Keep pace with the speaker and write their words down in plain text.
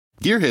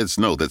Gearheads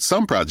know that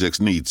some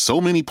projects need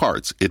so many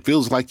parts, it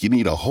feels like you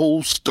need a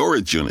whole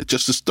storage unit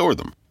just to store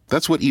them.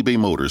 That's what eBay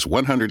Motors'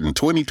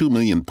 122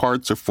 million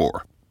parts are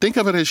for. Think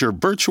of it as your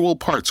virtual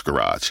parts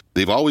garage.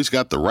 They've always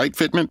got the right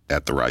fitment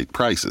at the right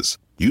prices.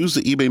 Use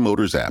the eBay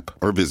Motors app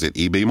or visit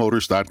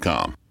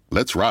ebaymotors.com.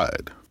 Let's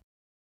ride.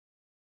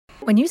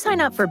 When you sign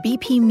up for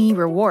BP Me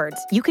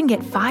Rewards, you can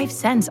get 5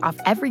 cents off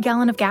every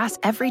gallon of gas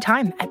every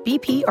time at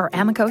BP or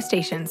Amoco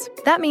stations.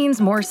 That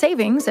means more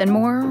savings and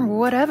more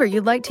whatever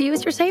you'd like to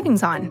use your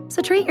savings on.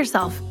 So treat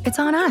yourself. It's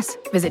on us.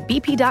 Visit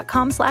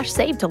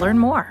bp.com/save to learn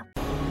more.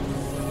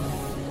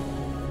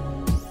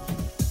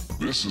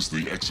 This is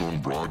the X-Zone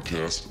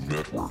Broadcast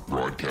Network,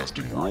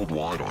 broadcasting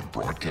worldwide on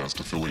broadcast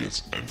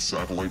affiliates and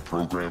satellite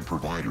program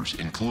providers,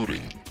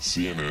 including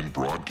CNN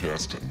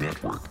Broadcast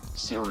Network,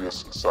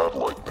 Sirius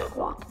Satellite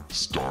Network,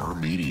 Star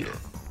Media,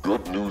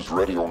 Good News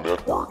Radio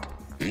Network,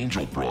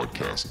 Angel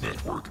Broadcast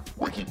Network,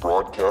 Wiki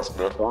Broadcast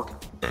Network,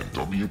 and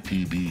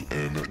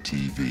WPBN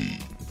TV.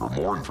 For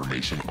more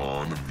information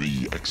on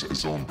the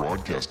X-Zone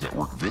Broadcast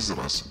Network, visit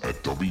us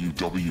at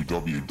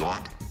www.xzbn.net.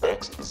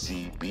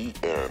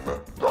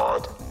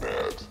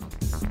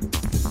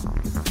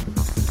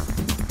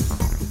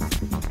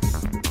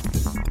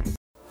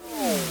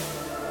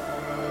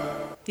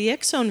 The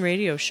X-Zone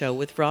Radio Show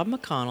with Rob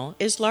McConnell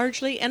is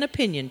largely an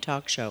opinion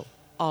talk show.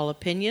 All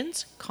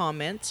opinions,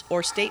 comments,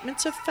 or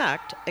statements of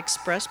fact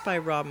expressed by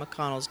Rob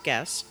McConnell's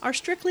guests are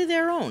strictly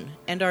their own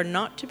and are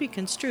not to be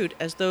construed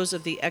as those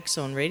of the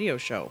X-Zone Radio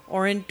Show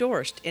or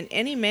endorsed in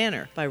any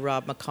manner by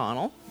Rob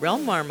McConnell,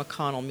 Relmar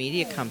McConnell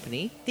Media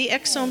Company, the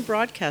X-Zone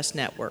Broadcast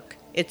Network,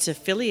 its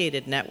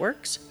affiliated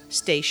networks,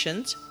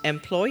 stations,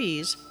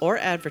 employees, or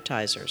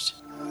advertisers.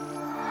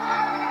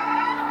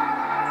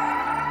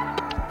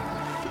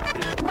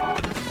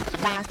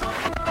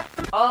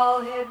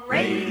 All Hit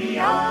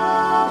Radio.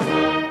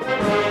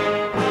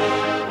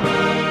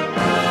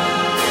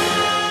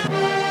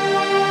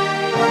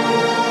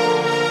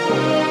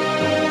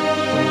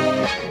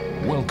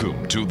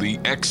 Welcome to the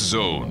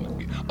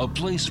X-Zone, a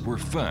place where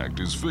fact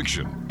is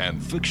fiction and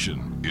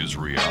fiction is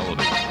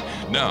reality.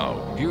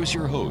 Now, here's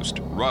your host,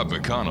 Rob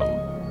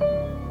McConnell.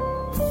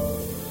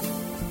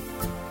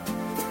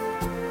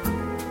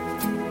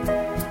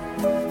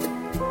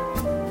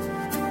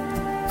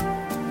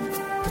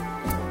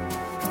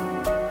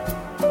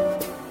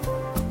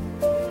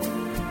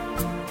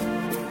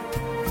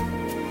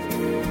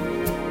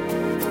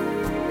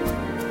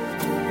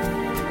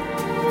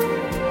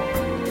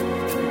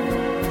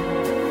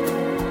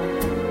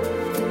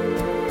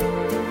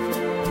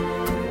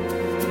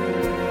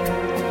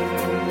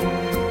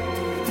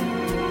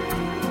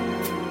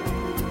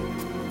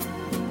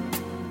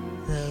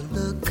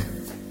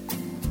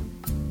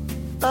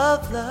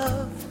 Of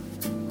love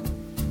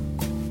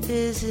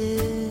is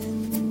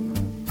in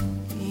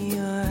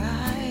your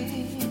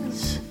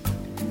eyes.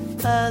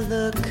 I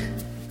look,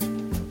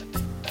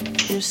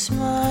 your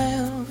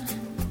smile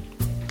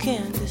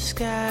can't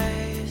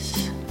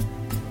disguise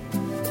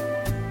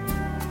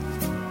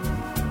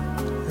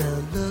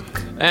the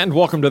look. And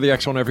welcome to the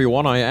X-Zone,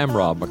 everyone. I am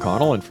Rob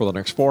McConnell, and for the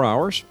next 4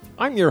 hours,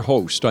 I'm your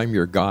host. I'm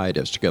your guide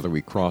as together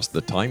we cross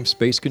the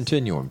time-space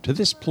continuum to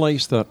this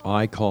place that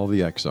I call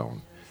the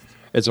X-Zone.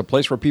 It's a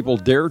place where people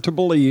dare to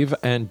believe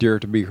and dare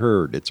to be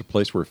heard. It's a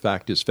place where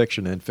fact is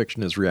fiction and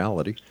fiction is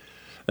reality.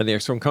 And the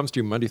X-Zone comes to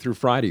you Monday through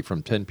Friday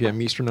from 10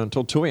 p.m. Eastern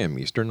until 2 a.m.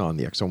 Eastern on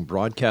the X-Zone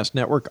Broadcast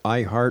Network,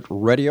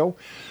 iHeartRadio,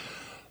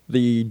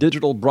 the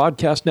Digital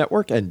Broadcast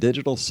Network, and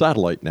Digital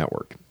Satellite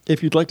Network.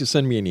 If you'd like to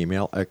send me an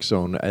email,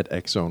 xzone at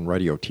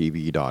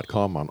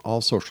xzoneradiotv.com, on all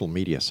social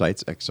media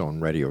sites, X-Zone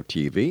Radio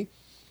TV.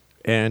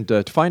 And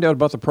to find out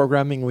about the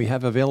programming we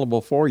have available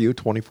for you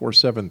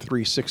 24/7,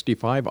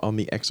 365 on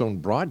the X-Zone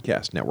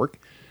Broadcast Network,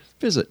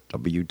 visit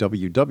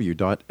www.xzbn.net.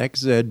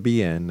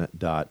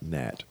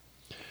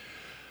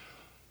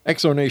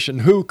 X-Zone Nation,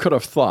 who could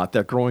have thought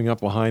that growing up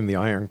behind the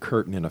Iron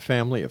Curtain in a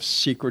family of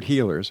secret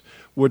healers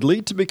would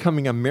lead to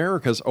becoming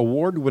America's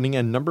award-winning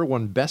and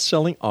 #1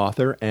 best-selling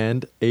author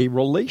and a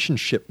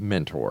relationship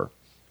mentor?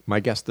 My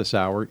guest this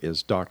hour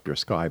is Dr.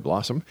 Sky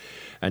Blossom,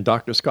 and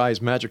Dr.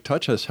 Sky's magic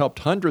touch has helped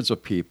hundreds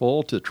of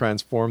people to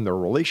transform their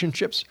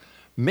relationships,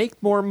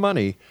 make more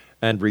money,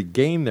 and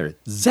regain their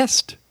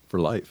zest for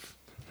life.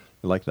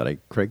 I like that,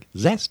 Craig?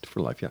 Zest for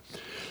life, yeah.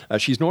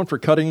 She's known for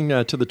cutting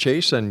to the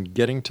chase and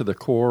getting to the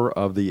core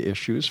of the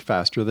issues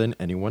faster than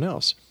anyone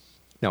else.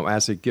 Now,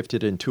 as a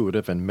gifted,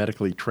 intuitive, and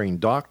medically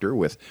trained doctor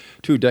with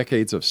 2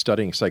 decades of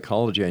studying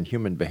psychology and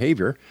human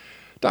behavior,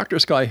 Dr.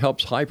 Sky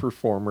helps high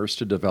performers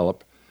to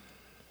develop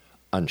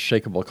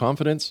unshakable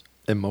confidence,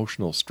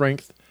 emotional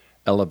strength,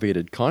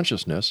 elevated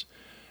consciousness,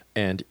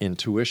 and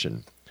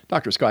intuition.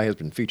 Dr. Sky has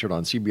been featured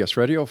on CBS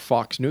Radio,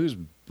 Fox News,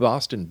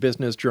 Boston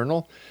Business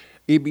Journal,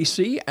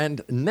 ABC,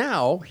 and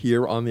now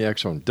here on the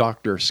X-Zone.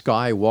 Dr.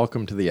 Sky,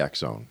 welcome to the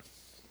X-Zone.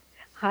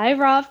 Hi,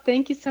 Rob.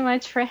 Thank you so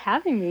much for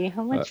having me.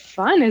 How much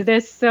fun is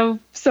this so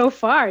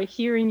far,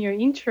 hearing your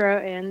intro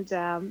and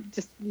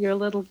just your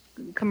little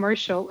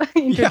commercial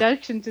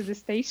introduction to the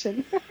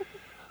station.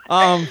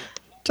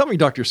 Tell me,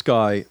 Dr.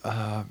 Sky,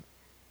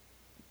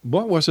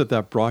 What was it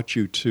that brought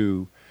you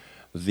to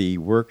the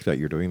work that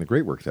you're doing, the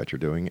great work that you're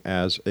doing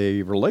as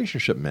a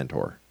relationship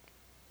mentor?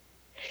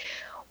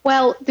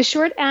 Well, the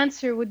short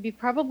answer would be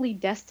probably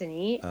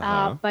destiny,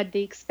 Uh-huh. but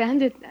the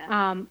expanded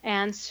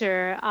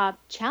answer,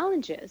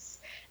 challenges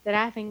that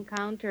I've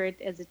encountered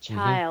as a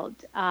child.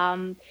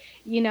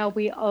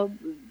 We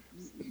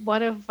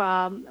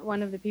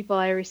one of the people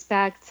I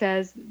respect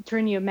says,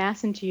 "Turn your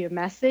mess into your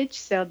message."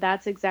 So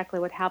that's exactly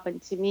what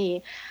happened to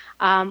me.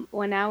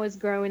 When I was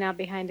growing up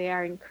behind the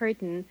Iron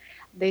Curtain,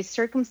 the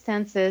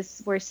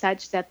circumstances were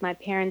such that my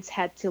parents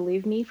had to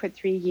leave me for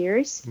 3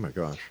 years. Oh my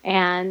gosh.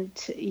 And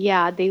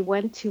yeah, they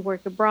went to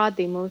work abroad.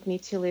 They moved me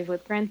to live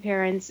with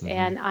grandparents,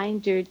 and I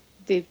endured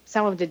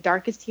some of the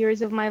darkest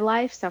years of my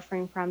life,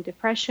 suffering from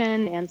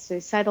depression and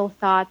suicidal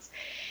thoughts.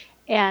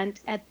 And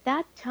at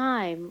that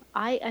time,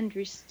 I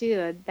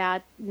understood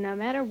that no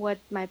matter what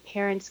my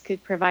parents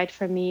could provide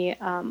for me,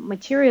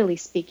 materially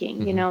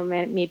speaking,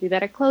 maybe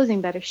better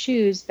clothing, better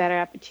shoes, better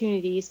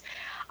opportunities,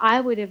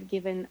 I would have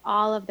given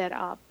all of that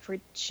up for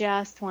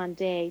just one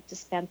day to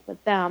spend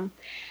with them.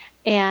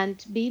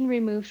 And being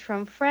removed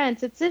from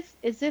friends, it's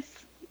as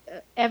if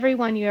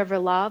everyone you ever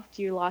loved,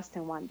 you lost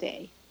in one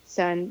day.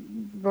 So,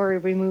 and were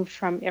removed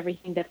from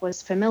everything that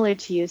was familiar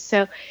to you.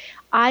 So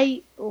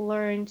I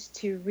learned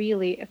to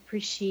really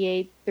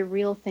appreciate the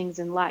real things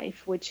in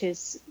life, which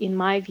is, in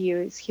my view,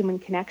 is human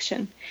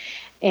connection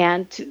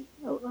and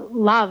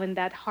love, and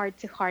that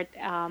heart-to-heart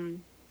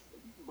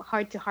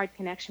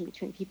connection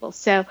between people.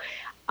 So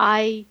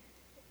I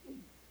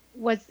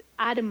was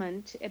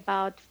adamant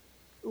about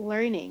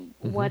learning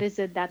what is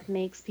it that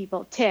makes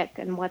people tick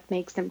and what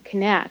makes them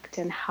connect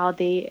and how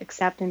they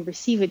accept and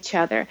receive each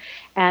other.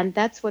 And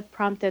that's what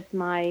prompted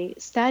my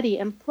study.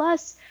 And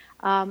plus,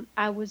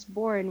 I was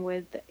born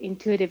with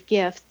intuitive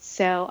gifts.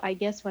 So I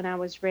guess when I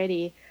was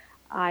ready,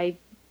 I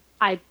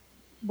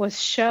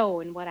was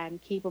shown what I'm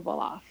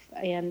capable of.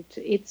 And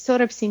it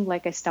sort of seemed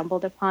like I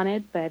stumbled upon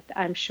it, but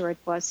I'm sure it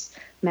was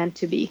meant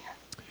to be.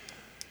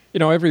 You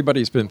know,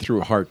 everybody's been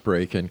through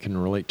heartbreak and can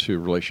relate to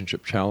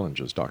relationship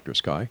challenges, Dr.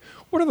 Sky.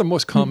 What are the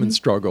most common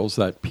struggles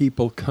that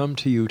people come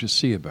to you to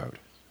see about?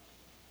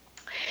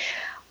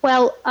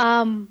 Well,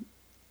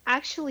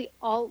 actually,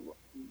 all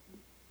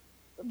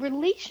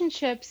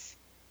relationships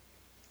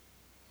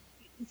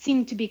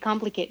seem to be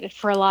complicated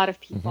for a lot of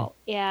people,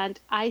 and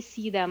I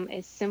see them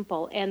as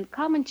simple. And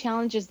common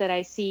challenges that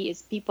I see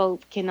is people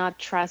cannot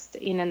trust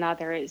in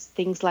another, is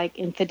things like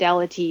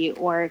infidelity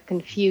or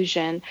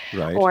confusion,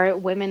 Right. or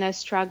women are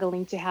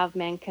struggling to have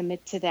men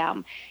commit to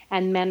them,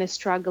 and men are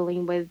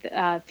struggling with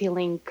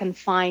feeling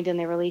confined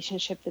in a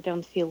relationship. They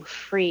don't feel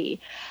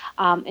free,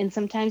 and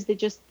sometimes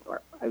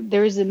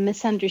there is a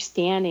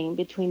misunderstanding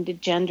between the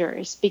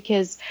genders,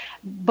 because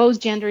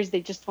both genders,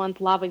 they just want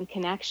love and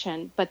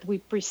connection, but we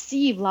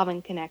perceive love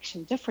and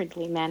connection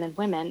differently, men and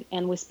women,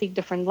 and we speak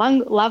different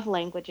love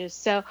languages.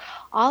 So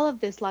all of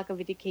this lack of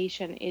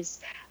education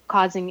is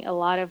causing a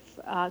lot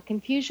of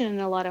confusion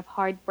and a lot of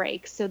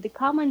heartbreak. So the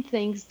common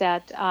things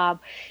that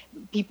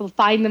people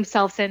find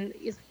themselves in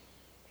is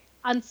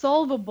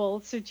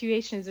unsolvable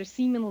situations, or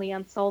seemingly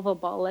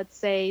unsolvable. Let's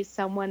say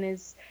someone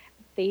is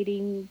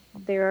dating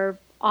their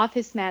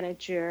office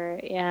manager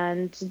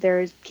and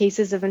there's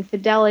cases of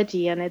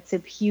infidelity, and it's a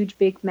huge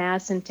big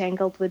mess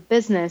entangled with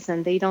business,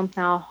 and they don't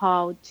know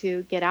how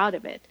to get out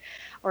of it.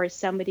 Or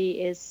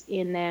somebody is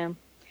in a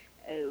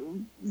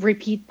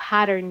repeat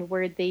pattern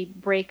where they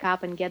break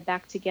up and get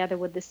back together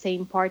with the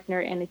same partner,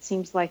 and it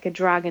seems like a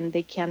drug, and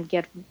they can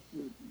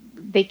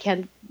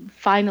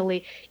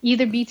finally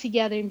either be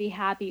together and be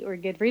happy, or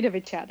get rid of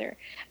each other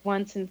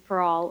once and for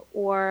all.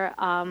 Or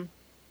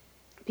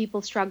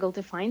people struggle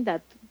to find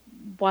that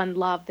one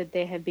love that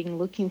they have been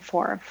looking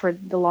for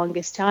the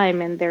longest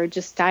time, and they're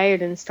just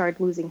tired and start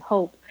losing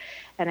hope,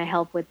 and I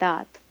help with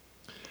that.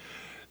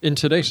 In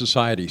today's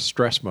society,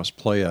 stress must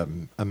play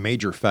a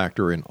major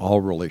factor in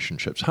all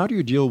relationships. How do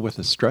you deal with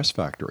the stress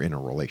factor in a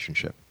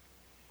relationship?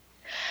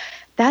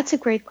 That's a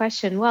great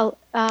question. Well,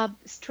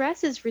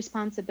 stress is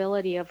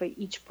responsibility of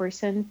each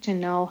person to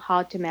know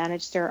how to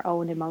manage their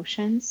own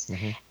emotions.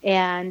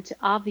 And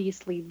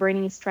obviously,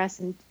 bringing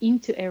stress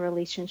into a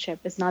relationship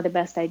is not the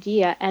best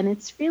idea. And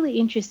it's really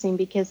interesting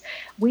because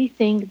we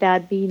think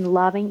that being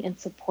loving and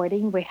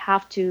supporting, we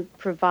have to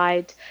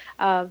provide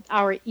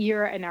our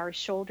ear and our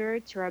shoulder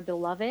to our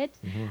beloved.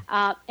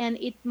 And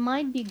it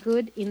might be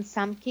good in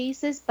some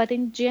cases, but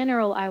in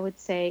general, I would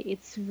say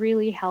it's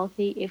really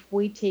healthy if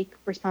we take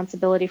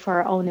responsibility for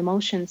our own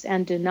emotions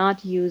and do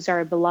not use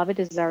our beloved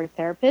as our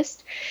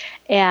therapist,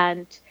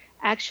 and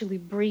actually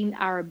bring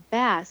our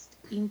best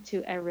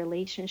into a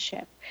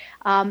relationship.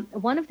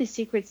 One of the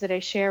secrets that I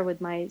share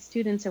with my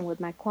students and with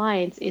my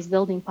clients is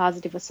building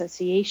positive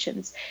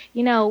associations.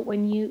 You know,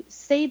 when you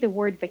say the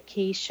word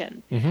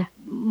vacation,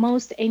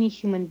 most any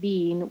human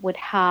being would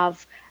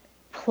have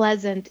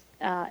pleasant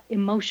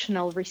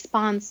emotional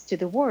response to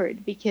the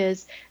word,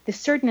 because the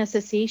certain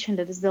association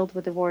that is built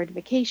with the word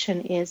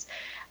vacation is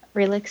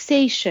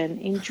relaxation,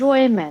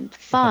 enjoyment,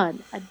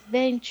 fun,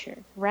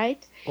 adventure,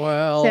 right?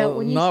 Well, So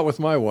when you not with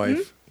my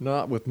wife.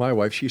 Not with my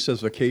wife. She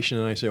says vacation,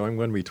 and I say, I'm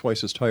going to be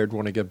twice as tired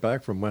when I get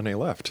back from when I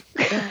left.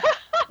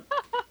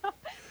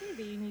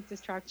 maybe you need to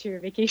structure your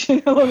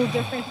vacation a little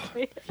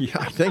differently. Yeah,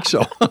 I think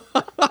so.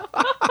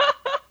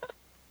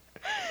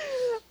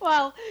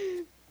 Well,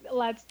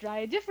 let's try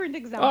a different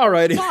example.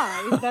 Alrighty.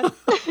 Spa.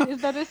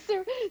 Is that a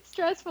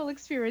stressful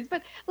experience?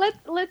 But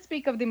let's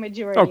speak of the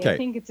majority. Okay. I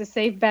think it's a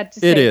safe bet to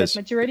It say is. that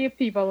majority of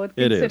people would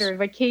It consider is.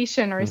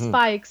 vacation or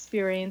spa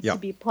experience Yep. to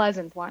be a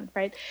pleasant one,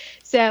 right?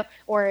 So,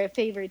 or a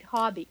favorite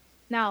hobby.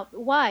 Now,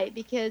 why?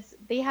 Because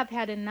they have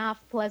had enough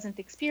pleasant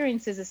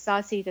experiences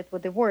associated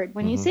with the word.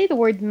 When you say the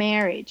word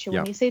marriage, or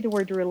when Yeah. you say the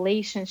word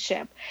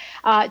relationship,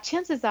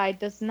 chances are it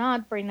does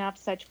not bring up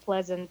such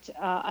pleasant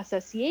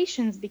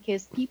associations,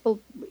 because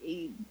people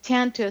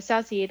tend to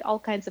associate all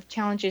kinds of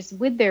challenges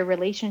with their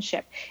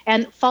relationship.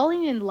 And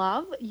falling in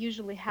love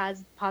usually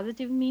has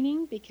positive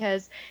meaning,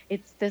 because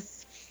it's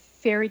this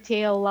fairy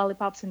tale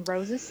lollipops and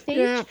roses stage,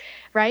 Yeah.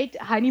 right?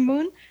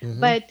 Honeymoon.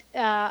 But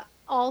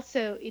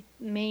also it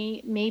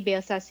may be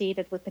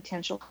associated with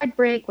potential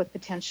heartbreak, with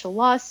potential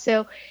loss.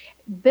 So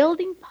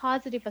building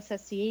positive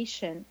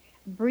association,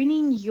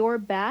 bringing your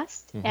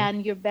best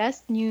and your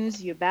best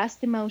news, your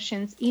best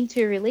emotions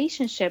into a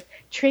relationship,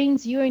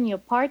 trains you and your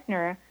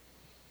partner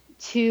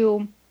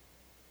to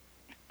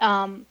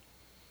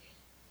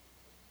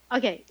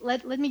okay,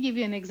 let me give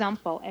you an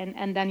example,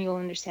 and then you'll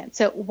understand.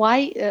 So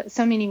why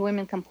so many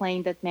women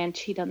complain that men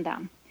cheat on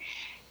them.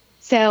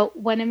 So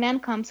when a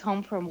man comes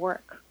home from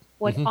work,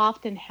 what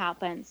often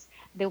happens,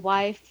 the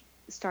wife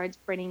starts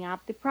bringing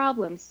up the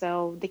problems.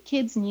 So the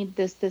kids need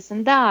this, this,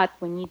 and that.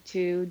 We need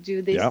to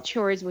do these Yep.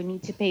 chores. We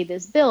need to pay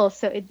this bill.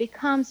 So it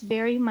becomes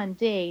very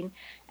mundane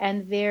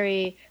and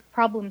very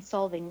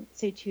problem-solving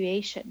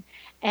situation.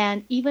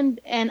 And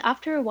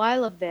after a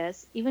while of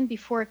this, even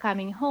before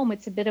coming home,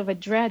 it's a bit of a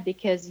dread,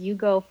 because you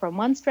go from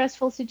one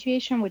stressful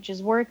situation, which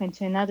is work,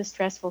 into another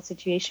stressful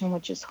situation,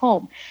 which is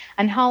home.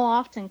 And how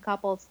often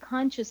couples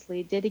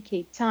consciously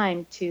dedicate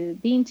time to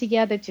being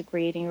together, to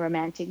creating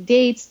romantic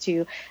dates,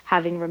 to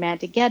having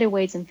romantic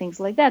getaways and things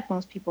like that.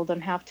 Most people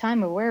don't have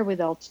time or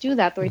wherewithal to do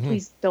that, or at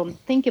least don't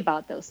think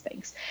about those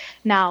things.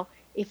 Now,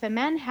 if a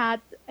man had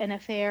an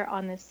affair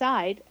on the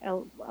side,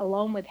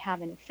 along with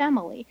having a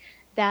family,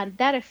 then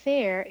that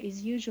affair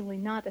is usually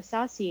not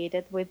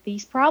associated with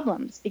these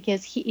problems,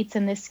 because it's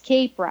an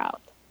escape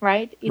route,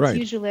 right? It's Right.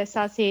 usually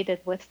associated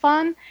with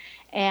fun,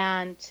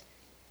 and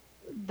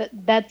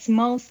that's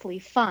mostly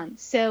fun.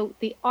 So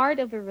the art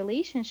of a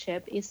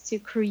relationship is to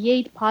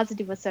create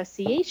positive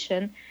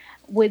association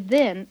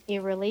within a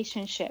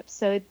relationship.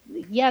 So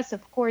yes,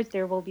 of course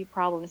there will be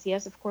problems.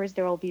 Yes, of course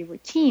there will be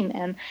routine,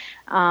 and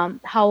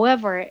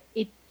however,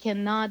 it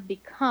cannot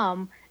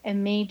become a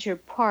major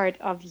part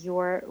of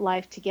your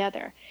life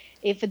together.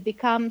 If it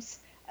becomes,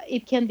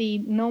 it can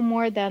be no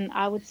more than,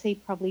 I would say,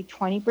 probably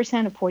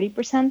 20% or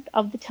 40%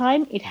 of the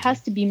time. It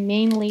has to be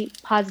mainly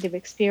positive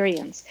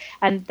experience.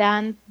 And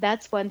then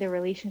that's when the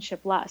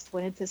relationship lasts,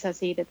 when it's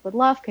associated with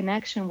love,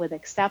 connection, with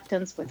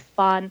acceptance, with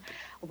fun,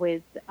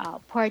 with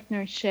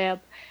partnership.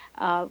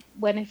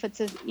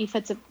 If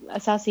it's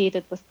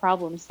associated with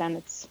problems, then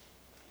it's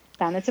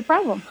a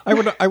problem.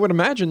 I would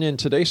imagine in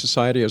today's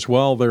society as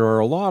well, there are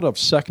a lot of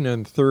second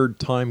and third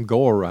time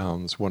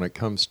go-arounds when it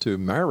comes to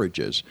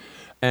marriages.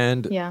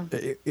 And Yeah.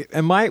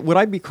 would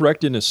I be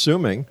correct in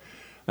assuming,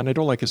 and I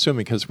don't like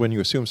assuming because when you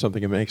assume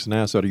something, it makes an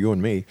ass out of you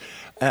and me.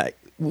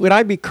 Would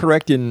I be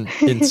correct in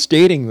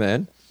stating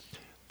then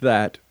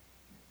that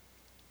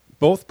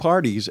both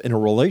parties in a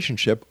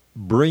relationship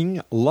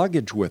bring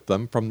luggage with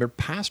them from their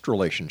past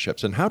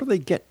relationships? And how do they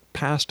get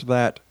past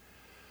that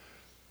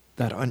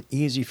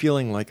uneasy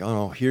feeling like,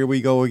 oh, here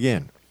we go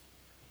again?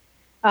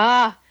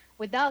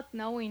 Without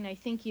knowing, I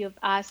think you've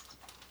asked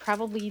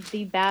probably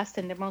the best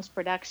and the most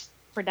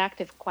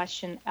productive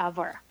question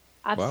ever.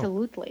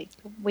 Absolutely.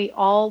 Wow. We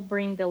all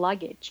bring the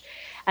luggage.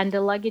 And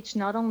the luggage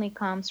not only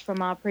comes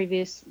from our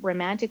previous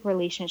romantic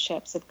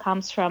relationships, it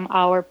comes from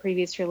our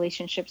previous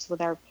relationships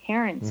with our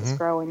parents as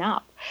growing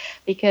up.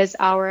 Because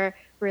our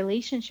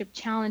relationship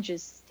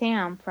challenges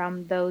stem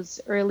from those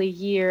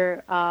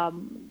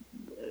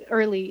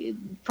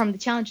from the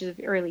challenges of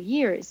early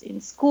years in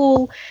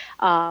school,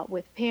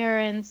 with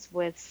parents,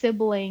 with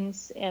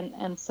siblings,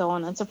 and so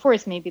on and so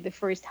forth, maybe the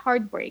first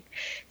heartbreak.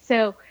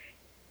 So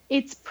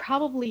it's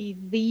probably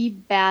the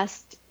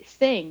best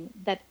thing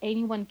that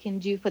anyone can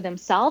do for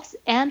themselves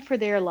and for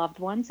their loved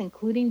ones,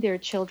 including their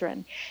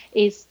children,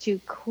 is to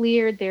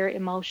clear their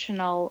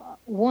emotional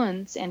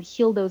wounds and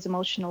heal those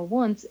emotional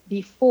wounds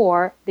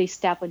before they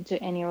step into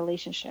any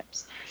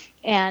relationships.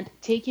 And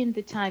taking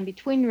the time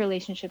between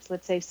relationships,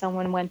 let's say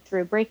someone went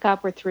through a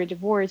breakup or through a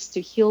divorce,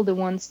 to heal the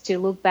wounds, to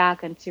look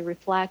back and to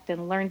reflect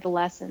and learn the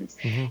lessons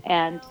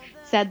and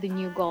set the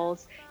new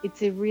goals.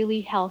 It's a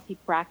really healthy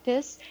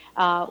practice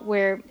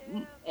where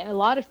a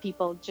lot of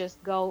people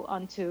just go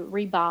on to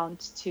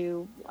rebound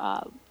to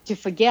to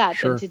forget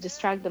Sure. and to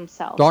distract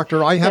themselves.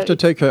 Doctor, I have So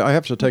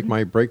to take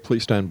my break.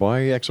 Please stand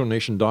by.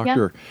 Exonation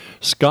Dr.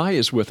 Sky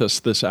is with us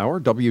this hour,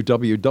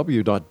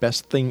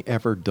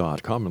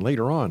 www.bestthingever.com. And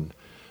later on,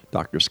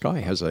 Dr.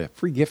 Sky has a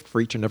free gift for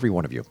each and every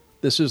one of you.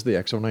 This is the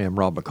X Zone. I am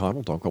Rob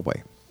McConnell. Don't go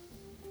away.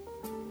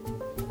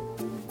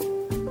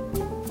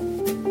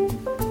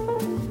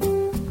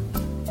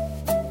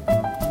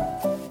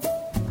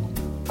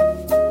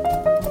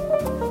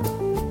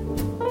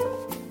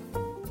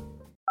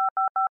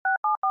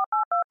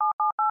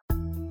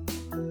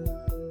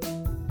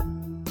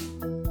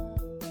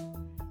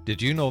 Did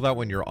you know that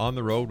when you're on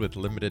the road with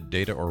limited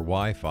data or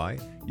Wi-Fi,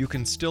 you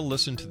can still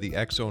listen to the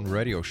X Zone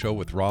Radio Show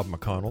with Rob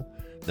McConnell,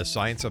 The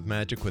Science of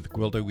Magic with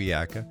Gwilda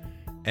Wiyaka,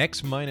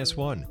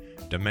 X-1,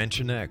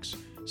 Dimension X,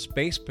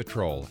 Space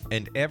Patrol,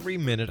 and every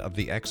minute of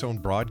the X Zone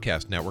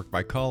Broadcast Network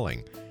by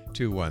calling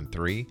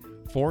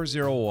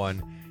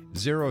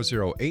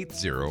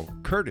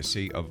 213-401-0080,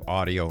 courtesy of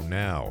Audio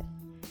Now.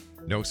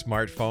 No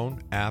smartphone,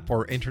 app,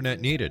 or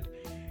internet needed.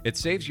 It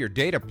saves your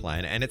data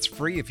plan and it's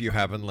free if you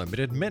have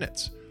unlimited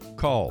minutes.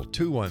 Call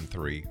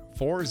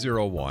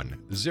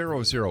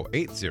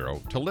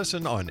 213-401-0080 to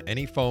listen on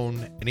any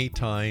phone,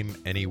 anytime,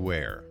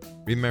 anywhere.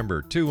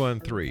 Remember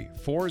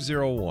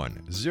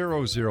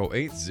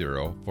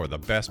 213-401-0080 for the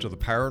best of the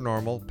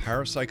paranormal,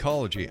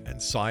 parapsychology, and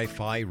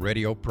sci-fi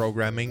radio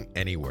programming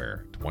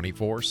anywhere,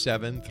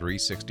 24/7,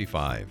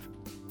 365.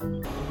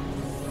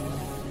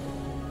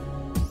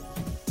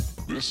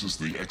 This is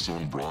the X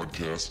Zone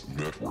Broadcast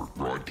Network,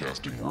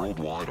 broadcasting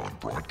worldwide on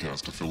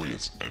broadcast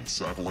affiliates and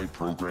satellite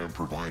program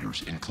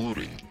providers,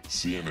 including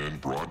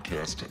CNN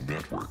Broadcast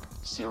Network,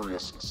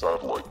 Sirius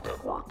Satellite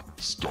Network,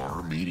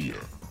 Star Media,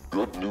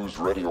 Good News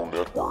Radio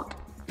Network,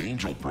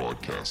 Angel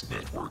Broadcast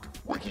Network,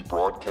 Wiki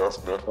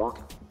Broadcast Network,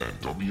 and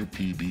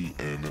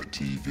WPBN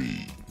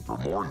TV. For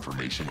more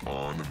information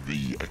on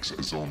the X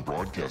Zone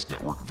Broadcast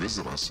Network,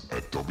 visit us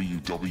at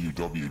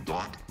www.xzbn.net.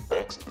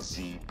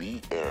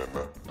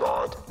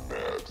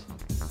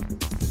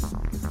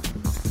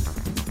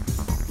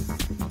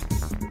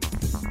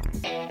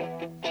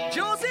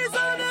 Josie's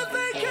on a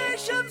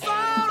vacation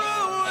far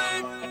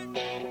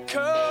away.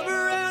 Come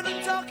around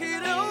and talk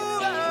it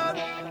over.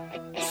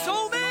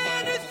 So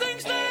many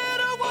things that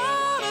I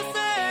wanna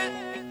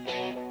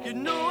say. You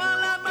know I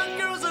like my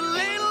girls a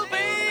little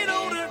bit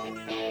older.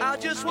 I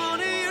just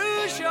wanna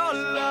use your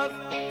love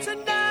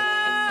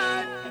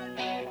tonight.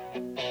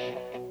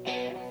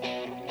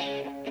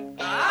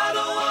 I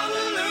don't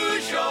wanna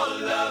lose your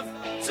love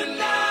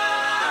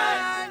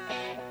tonight.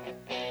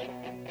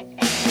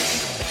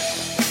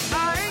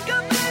 I ain't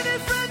got many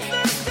friends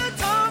left to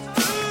talk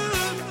to.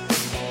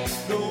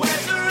 No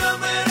answer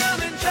of it,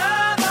 I'm in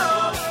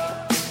trouble.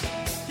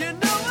 You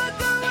know I'd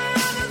do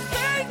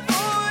anything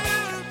for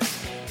you.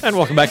 And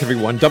welcome back,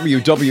 everyone.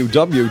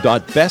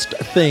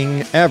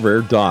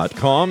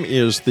 www.bestthingever.com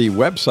is the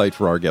website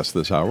for our guest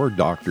this hour,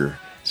 Dr.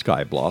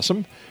 Sky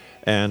Blossom.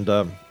 And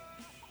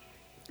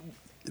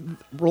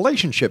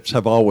relationships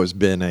have always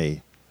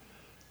been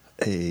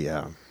what's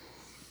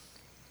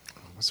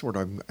the word?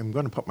 I'm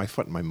going to put my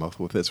foot in my mouth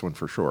with this one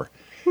for sure.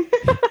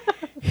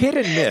 Hit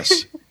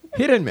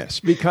and miss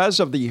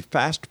because of the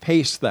fast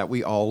pace that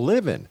we all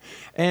live in.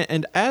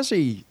 And as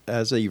a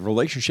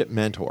relationship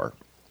mentor,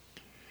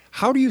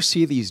 how do you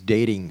see these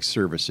dating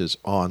services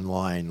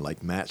online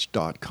like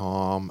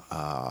Match.com,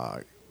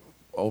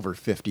 over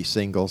 50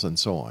 singles, and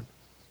so on?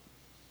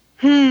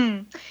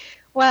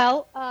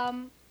 Well,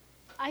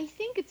 I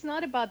think it's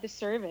not about the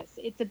service.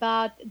 It's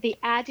about the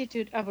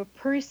attitude of a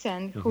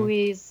person who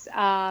is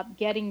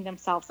getting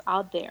themselves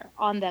out there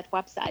on that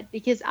website.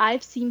 Because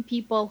I've seen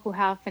people who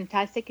have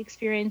fantastic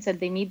experience and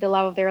they meet the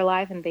love of their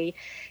life and they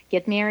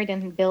get married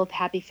and build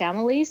happy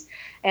families,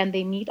 and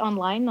they meet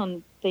online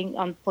on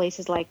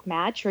places like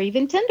Match or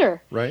even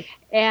Tinder. Right.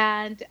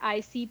 And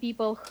I see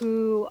people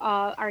who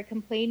are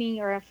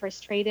complaining or are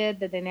frustrated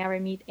that they never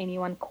meet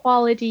anyone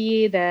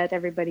quality, that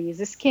everybody is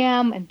a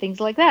scam and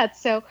things like that.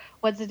 So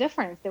what's the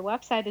difference? The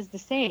website is the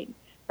same,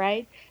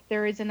 right?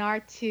 There is an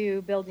art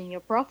to building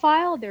your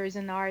profile. There is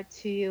an art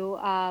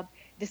to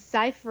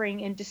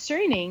deciphering and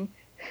discerning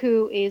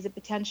who is a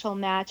potential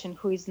match and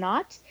who is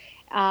not.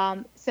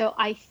 So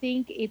I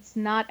think it's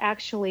not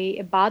actually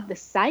about the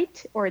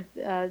site or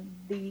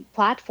the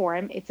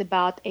platform. It's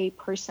about a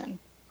person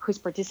who's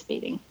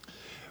participating.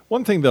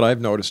 One thing that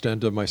I've noticed,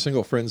 and my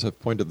single friends have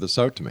pointed this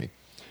out to me,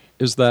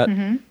 is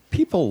that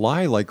people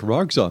lie like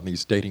rugs on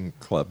these dating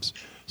clubs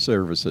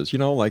services. You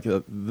know, like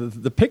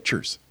the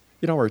pictures,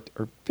 you know, are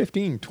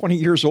 15, 20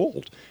 years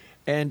old.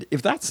 And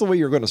if that's the way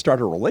you're going to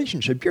start a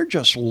relationship, you're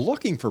just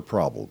looking for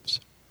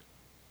problems.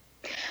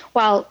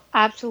 Well,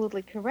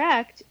 absolutely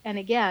correct. And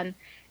again,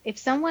 if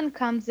someone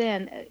comes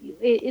in,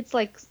 it's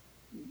like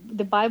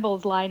the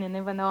Bible's line, and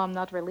even though I'm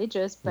not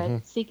religious,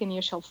 but seek and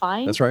you shall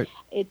find. That's right.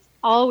 It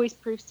always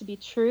proves to be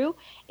true.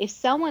 If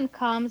someone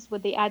comes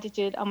with the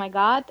attitude, oh my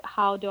God,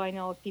 how do I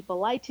know if people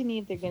lie to me,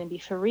 if they're going to be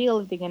for real,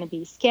 if they're going to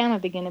be a scam,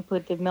 if they're going to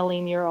put the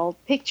million-year-old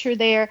picture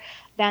there,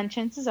 then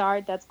chances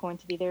are that's going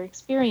to be their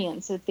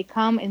experience. If they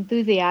come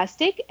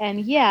enthusiastic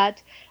and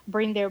yet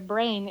bring their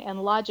brain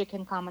and logic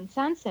and common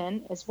sense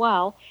in as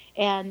well,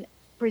 and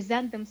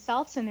present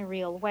themselves in a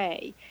real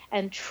way,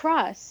 and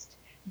trust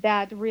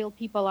that real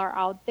people are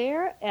out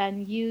there,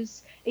 and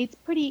it's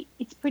pretty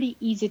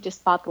easy to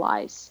spot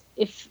lies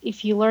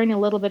if you learn a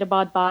little bit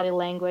about body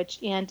language.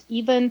 And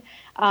even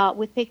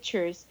with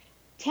pictures,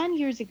 10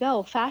 years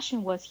ago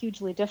fashion was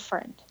hugely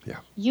different.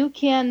 You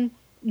can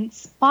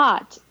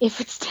spot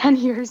if it's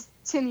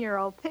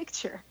 10-year-old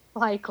picture,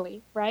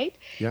 likely, right?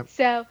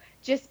 So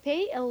just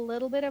pay a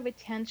little bit of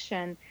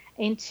attention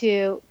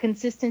into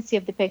consistency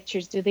of the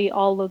pictures. Do they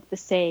all look the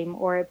same,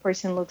 or a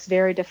person looks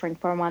very different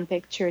from one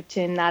picture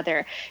to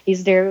another?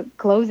 Is their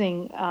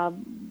clothing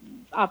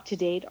up to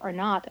date or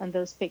not on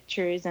those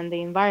pictures, and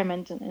the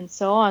environment and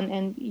so on?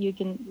 And you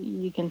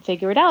can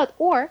figure it out.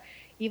 Or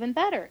even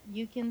better,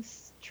 you can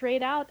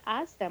straight out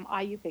ask them,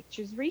 are your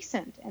pictures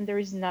recent? And there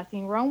is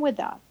nothing wrong with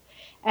that.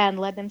 And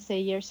let them say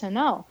yes or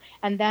no.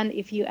 And then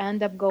if you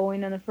end up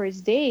going on a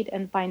first date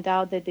and find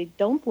out that they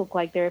don't look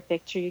like their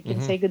picture, you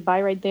can say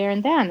goodbye right there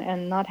and then,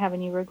 and not have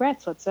any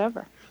regrets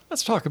whatsoever.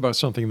 Let's talk about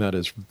something that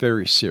is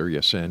very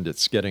serious, and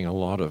it's getting a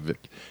lot of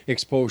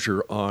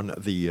exposure on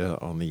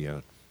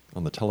the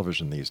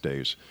television these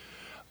days.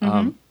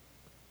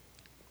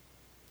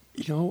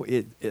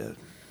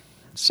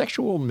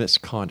 Sexual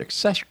misconduct,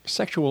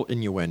 sexual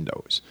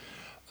innuendos.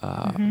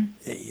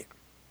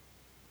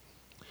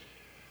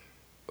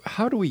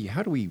 How do we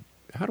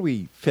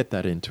fit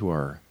that into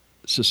our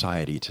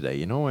society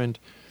today? And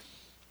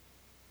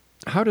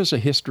how does a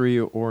history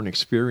or an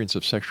experience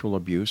of sexual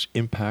abuse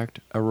impact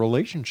a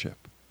relationship?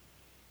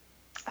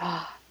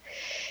 To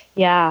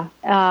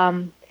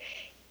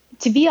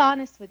be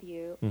honest with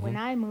you, when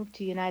I moved to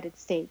the United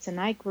States and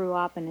I grew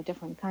up in a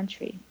different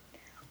country,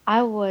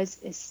 I was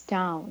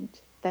astounded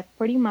that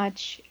pretty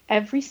much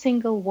every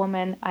single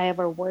woman I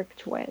ever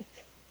worked with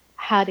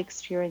had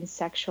experienced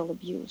sexual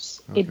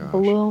abuse. It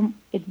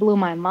blew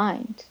my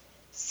mind.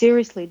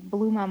 Seriously, it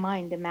blew my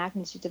mind, the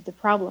magnitude of the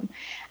problem.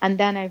 And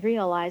then I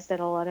realized that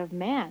a lot of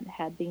men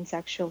had been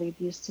sexually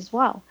abused as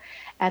well.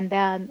 And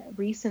then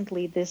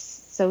recently, this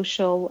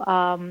social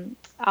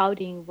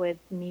outing with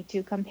Me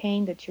Too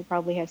campaign that you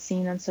probably have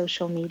seen on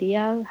social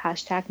media,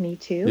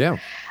 #MeToo,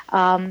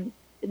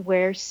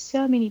 where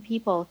so many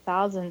people,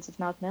 thousands if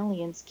not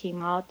millions,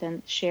 came out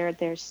and shared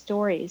their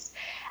stories.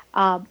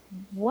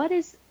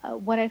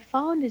 What I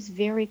found is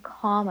very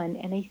common,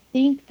 and I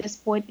think this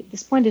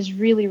point is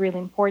really, really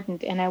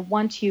important, and I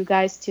want you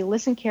guys to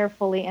listen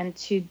carefully and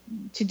to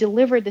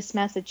deliver this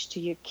message to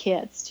your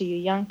kids, to your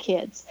young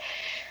kids.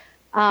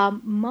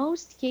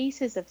 Most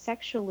cases of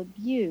sexual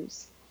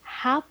abuse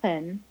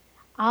happen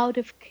out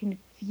of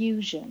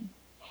confusion.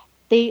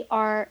 They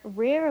are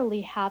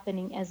rarely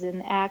happening as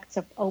an act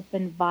of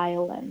open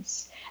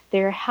violence.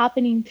 They're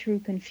happening through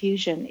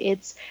confusion.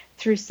 It's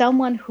through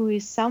someone who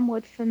is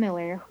somewhat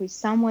familiar, who is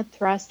somewhat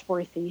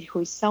trustworthy,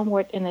 who is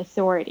somewhat in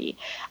authority,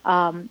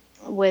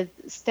 with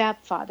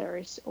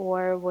stepfathers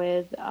or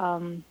with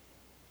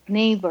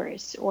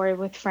neighbors or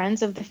with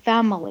friends of the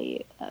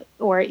family,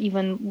 or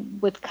even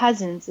with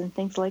cousins and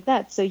things like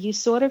that. So you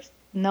sort of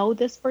know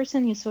this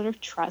person, you sort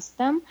of trust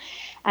them,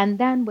 and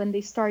then when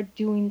they start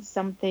doing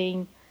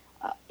something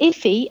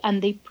iffy and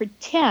they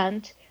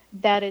pretend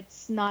that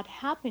it's not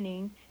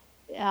happening,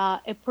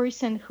 a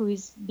person who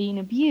is being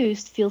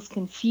abused feels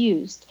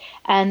confused,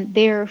 and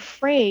they're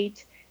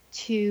afraid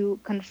to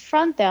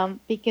confront them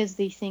because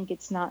they think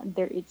it's not.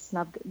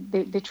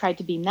 They try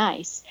to be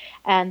nice,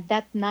 and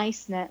that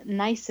niceness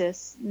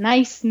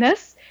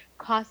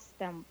costs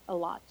them a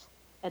lot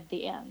at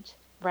the end,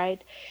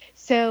 right?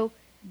 So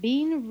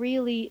being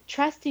really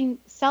trusting,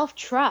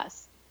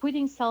 self-trust,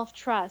 putting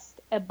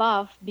self-trust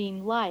above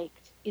being liked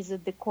is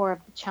at the core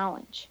of the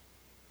challenge.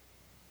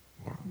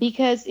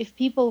 Because if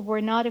people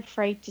were not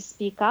afraid to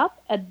speak up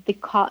at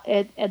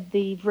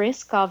the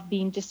risk of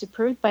being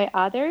disapproved by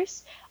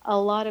others, a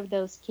lot of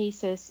those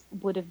cases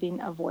would have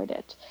been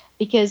avoided.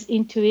 Because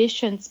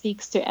intuition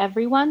speaks to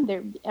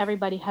everyone.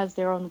 Everybody has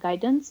their own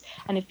guidance.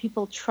 And if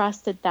people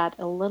trusted that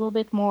a little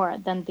bit more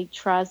than they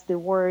trust the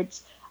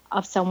words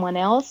of someone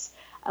else,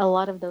 a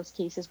lot of those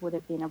cases would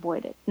have been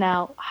avoided.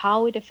 Now,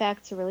 how it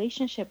affects a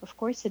relationship, of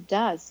course it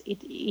does.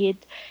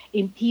 It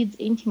impedes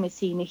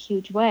intimacy in a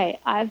huge way.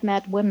 I've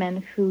met women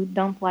who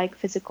don't like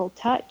physical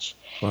touch.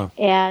 Wow.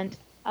 And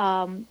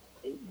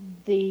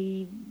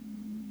they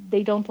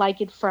don't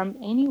like it from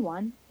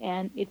anyone,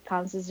 and it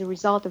comes as a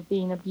result of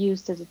being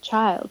abused as a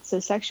child.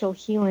 So sexual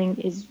healing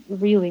is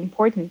really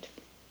important.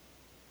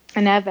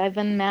 And I've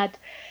even met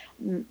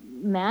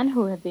men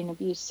who have been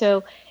abused.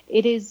 So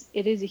it is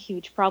a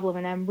huge problem,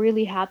 and I'm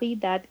really happy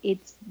that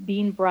it's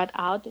being brought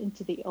out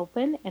into the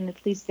open, and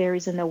at least there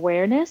is an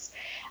awareness.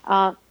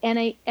 And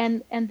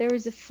there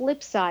is a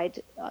flip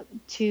side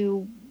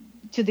to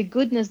the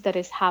goodness that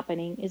is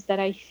happening, is that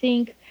I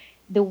think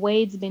the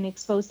way it's been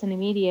exposed in the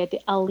media,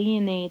 it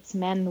alienates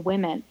men and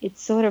women. It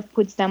sort of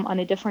puts them on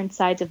a different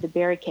sides of the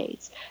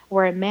barricades,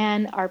 where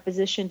men are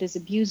positioned as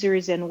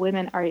abusers and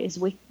women are as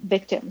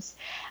victims.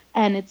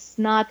 And it's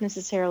not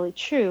necessarily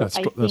true. I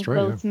think right,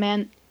 both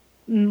men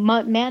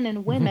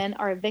and women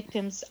are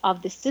victims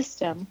of the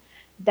system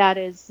that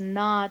is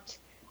not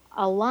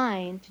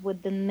aligned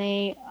with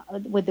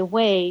the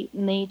way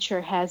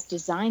nature has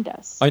designed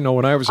us. I know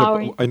when I was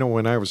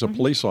a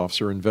police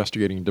officer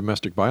investigating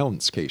domestic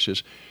violence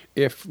cases,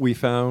 if we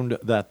found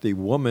that the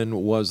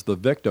woman was the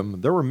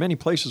victim, there were many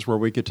places where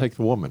we could take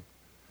the woman.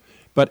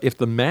 But if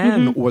the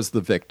man was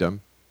the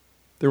victim,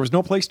 there was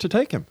no place to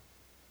take him.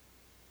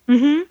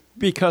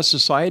 Because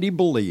society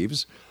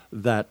believes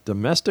that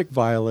domestic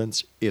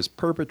violence is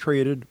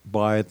perpetrated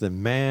by the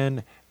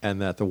man and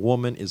that the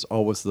woman is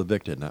always the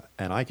victim.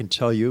 And I can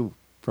tell you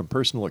from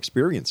personal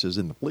experiences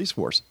in the police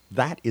force,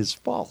 that is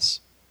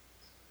false.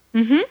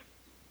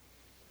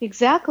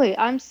 Exactly.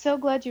 I'm so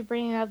glad you're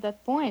bringing up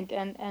that point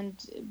and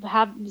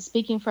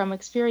speaking from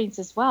experience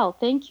as well.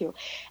 Thank you.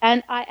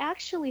 And I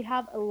actually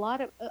have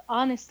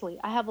honestly,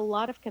 I have a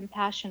lot of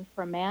compassion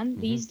for men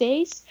these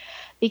days,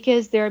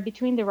 because they're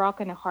between the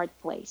rock and a hard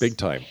place. Big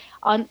time.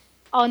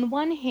 On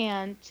one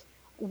hand,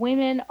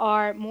 women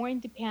are more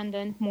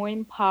independent, more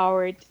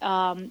empowered,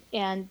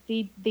 and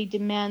they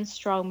demand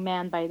strong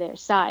men by their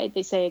side.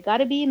 They say, you got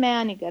to be a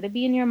man, you got to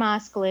be in your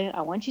masculine.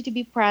 I want you to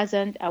be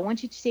present. I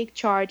want you to take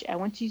charge. I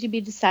want you to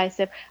be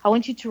decisive. I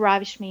want you to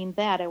ravish me in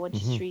bed. I want you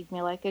to treat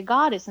me like a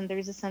goddess. And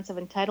there's a sense of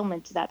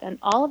entitlement to that. And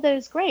all of that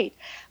is great.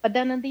 But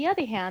then on the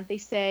other hand, they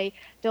say,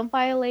 don't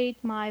violate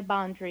my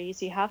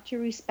boundaries. You have to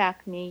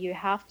respect me. You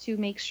have to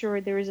make sure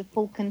there is a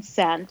full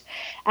consent.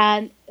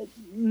 And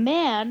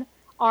men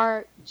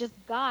are just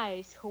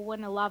guys who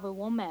want to love a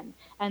woman,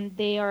 and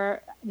they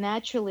are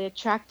naturally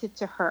attracted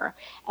to her,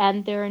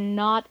 and they're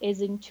not as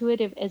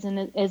intuitive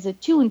as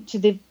attuned to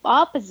the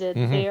opposite.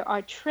 They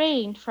are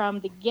trained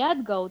from the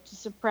get-go to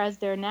suppress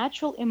their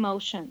natural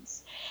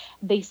emotions.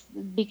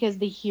 Because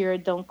they hear,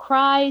 don't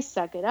cry,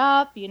 suck it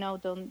up,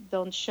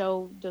 don't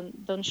show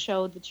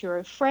that you're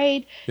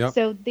afraid. Yep.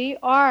 So they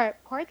are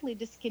partly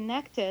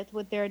disconnected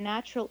with their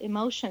natural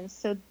emotions.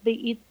 So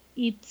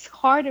it's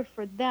harder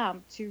for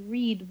them to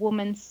read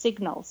women's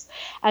signals.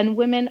 And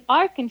women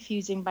are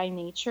confusing by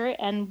nature,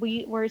 and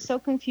we're so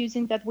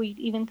confusing that we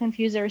even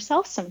confuse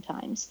ourselves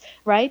sometimes,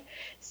 right?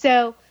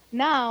 So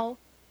now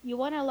you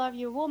want to love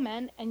your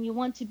woman and you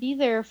want to be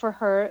there for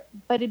her,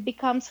 but it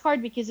becomes hard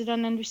because you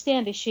don't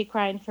understand, is she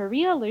crying for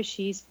real, or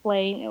she's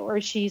playing, or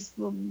it's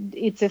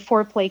a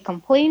foreplay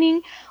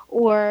complaining,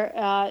 or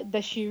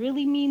does she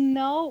really mean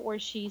no, or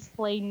she's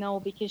playing no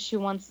because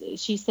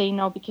she's saying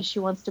no because she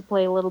wants to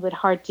play a little bit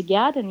hard to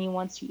get, and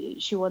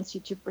she wants you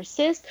to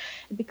persist.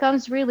 It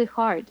becomes really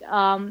hard.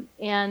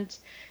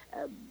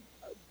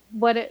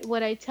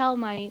 What I tell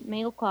my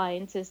male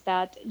clients is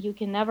that you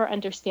can never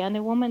understand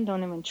a woman,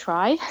 don't even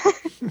try.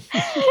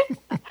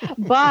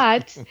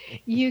 But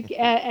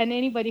and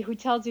anybody who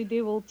tells you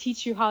they will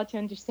teach you how to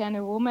understand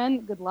a woman,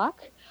 good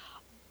luck.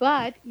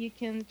 But you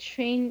can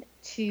train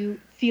to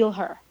feel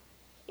her.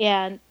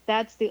 And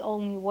that's the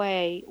only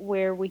way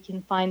where we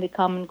can find the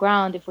common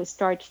ground, if we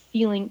start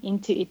feeling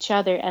into each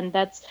other. And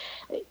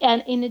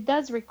it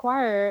does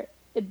require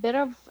a bit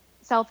of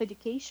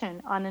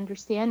self-education on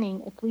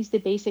understanding at least the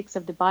basics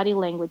of the body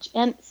language,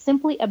 and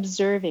simply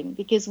observing,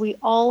 because we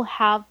all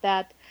have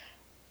that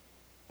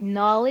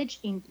knowledge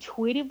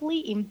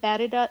intuitively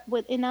embedded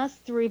within us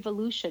through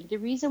evolution. The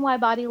reason why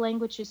body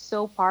language is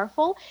so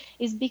powerful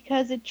is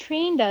because it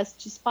trained us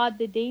to spot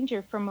the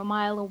danger from a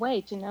mile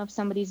away, to know if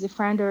somebody's a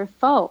friend or a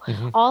foe.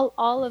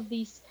 All of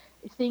these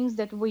things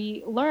that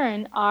we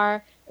learn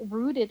are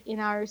rooted in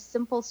our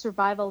simple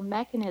survival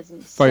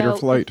mechanisms. Fight or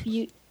flight.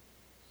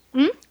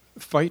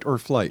 Fight or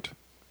flight.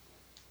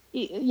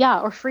 Yeah,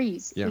 or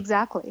freeze. Yeah.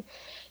 Exactly.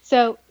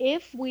 So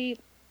if we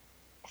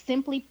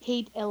simply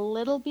paid a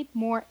little bit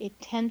more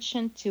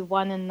attention to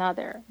one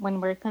another when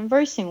we're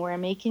conversing, we're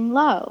making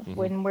love,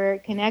 when we're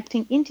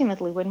connecting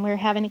intimately, when we're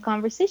having a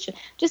conversation,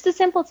 just a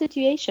simple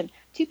situation.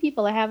 Two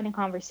people are having a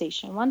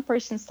conversation. One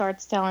person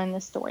starts telling the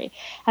story,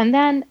 and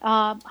then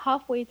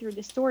halfway through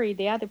the story,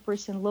 the other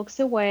person looks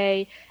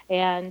away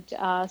and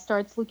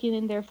starts looking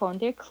in their phone.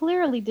 They're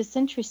clearly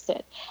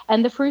disinterested,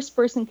 and the first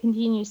person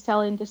continues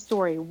telling the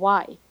story.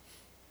 Why?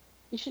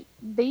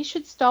 They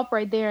should stop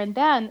right there and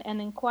then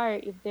and inquire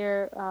if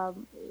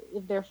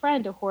their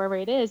friend or whoever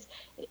it is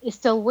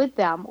still with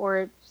them,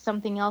 or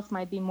something else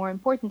might be more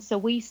important. So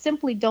we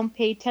simply don't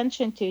pay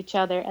attention to each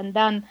other, and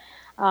then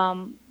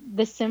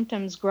the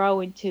symptoms grow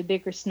into a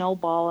bigger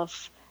snowball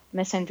of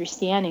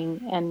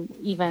misunderstanding and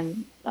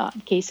even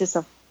cases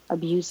of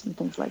abuse and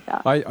things like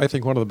that. I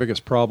think one of the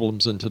biggest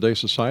problems in today's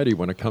society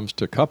when it comes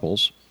to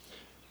couples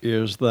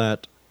is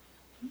that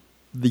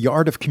the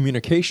art of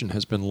communication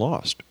has been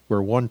lost,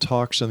 where one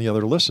talks and the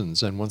other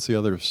listens, and once the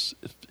other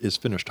is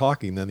finished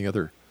talking, then the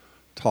other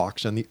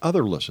talks and the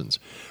other listens.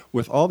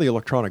 With all the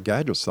electronic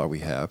gadgets that we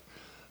have,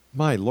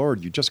 my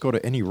Lord, you just go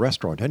to any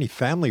restaurant, any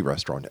family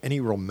restaurant, any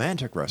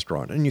romantic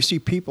restaurant, and you see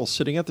people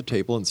sitting at the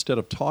table instead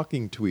of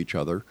talking to each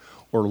other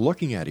or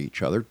looking at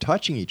each other,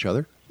 touching each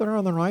other, they're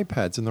on their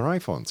iPads and their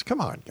iPhones.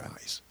 Come on,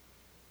 guys.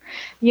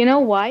 You know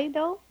why,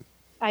 though?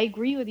 I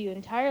agree with you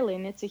entirely,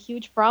 and it's a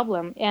huge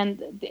problem.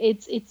 And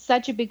it's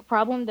such a big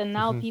problem that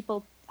now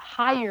people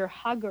hire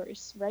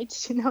huggers, right?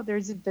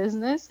 There's a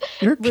business.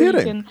 You're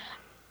kidding.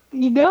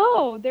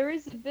 There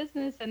is a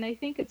business, and I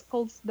think it's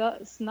called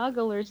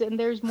Snugglers, and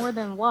there's more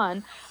than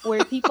one,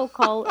 where people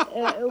call,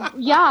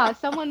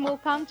 someone will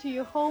come to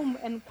your home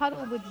and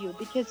cuddle with you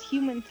because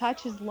human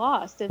touch is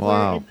lost. And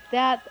wow.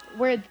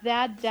 we're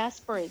that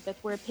desperate that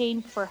we're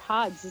paying for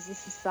hugs as a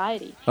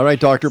society. All right,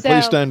 Doctor,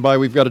 please stand by.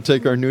 We've got to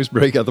take our news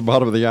break at the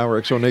bottom of the hour.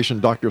 X Zone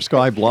Nation, Dr.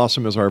 Sky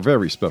Blossom is our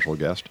very special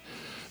guest.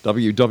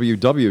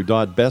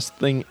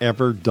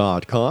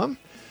 www.bestthingever.com.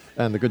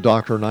 And the good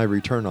doctor and I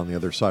return on the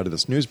other side of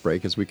this news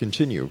break as we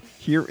continue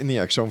here in the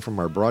X Zone from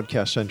our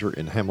broadcast center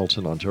in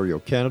Hamilton, Ontario,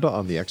 Canada,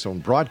 on the X Zone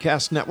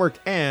Broadcast Network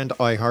and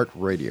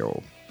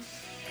iHeartRadio.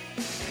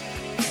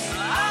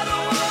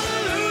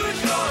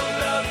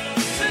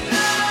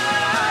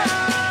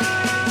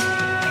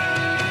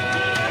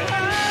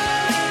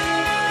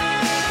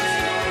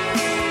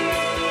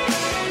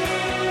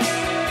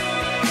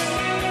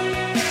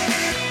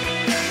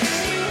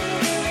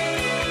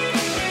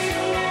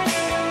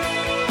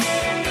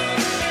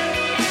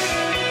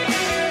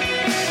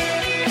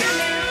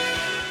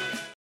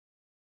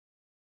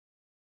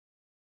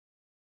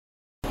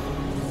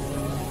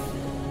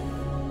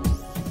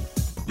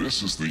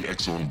 This is the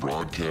X Zone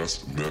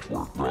Broadcast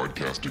Network,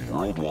 broadcasting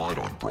worldwide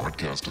on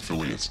broadcast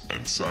affiliates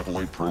and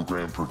satellite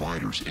program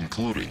providers,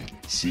 including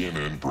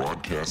CNN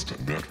Broadcast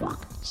Network,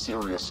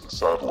 Sirius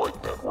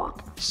Satellite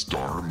Network,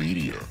 Star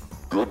Media,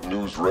 Good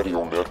News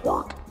Radio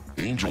Network,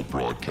 Angel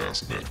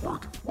Broadcast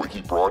Network,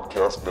 Wiki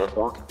Broadcast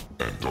Network,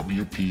 and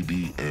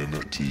WPBN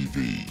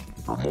TV.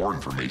 For more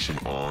information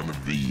on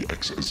the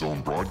X Zone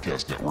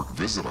Broadcast Network,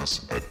 visit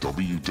us at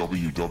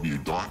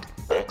www.xzbn.net.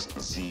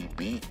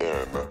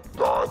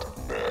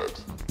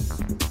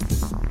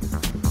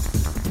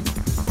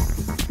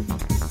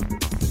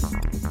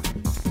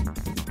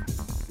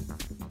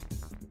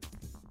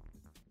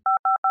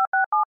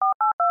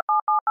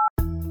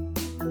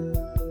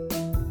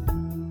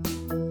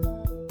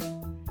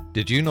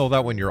 Did you know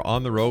that when you're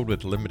on the road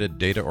with limited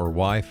data or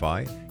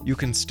Wi-Fi, you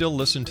can still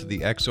listen to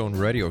the X Zone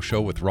Radio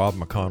Show with Rob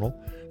McConnell,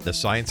 The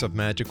Science of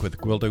Magic with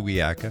Gwilda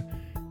Wiyaka,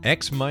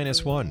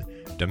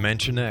 X-1,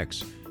 Dimension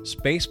X,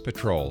 Space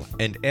Patrol,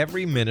 and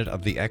every minute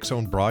of the X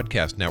Zone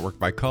Broadcast Network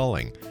by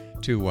calling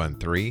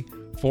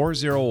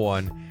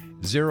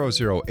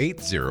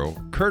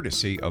 213-401-0080,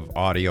 courtesy of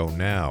Audio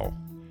Now.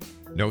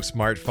 No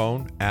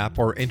smartphone, app,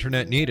 or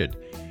internet needed.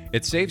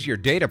 It saves your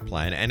data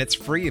plan, and it's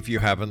free if you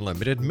have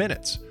unlimited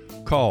minutes.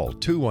 Call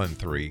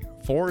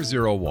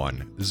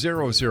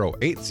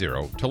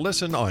 213-401-0080 to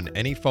listen on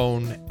any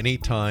phone,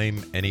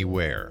 anytime,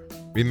 anywhere.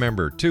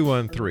 Remember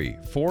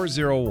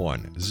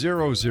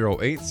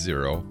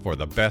 213-401-0080 for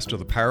the best of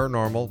the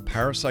paranormal,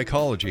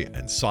 parapsychology,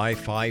 and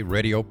sci-fi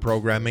radio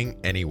programming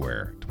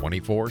anywhere,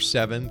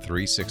 24/7,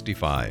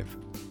 365.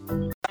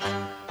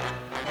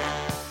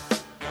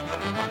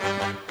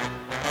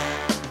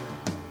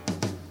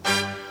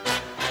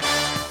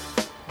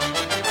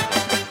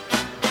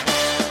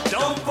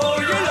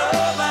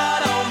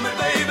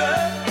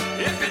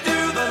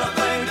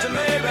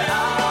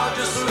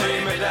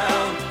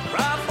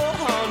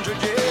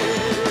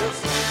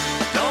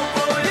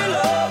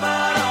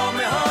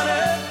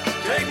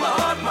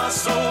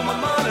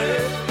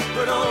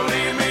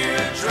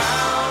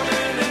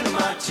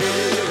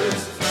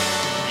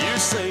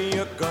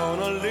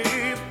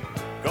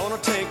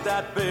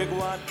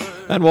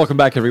 And welcome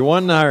back,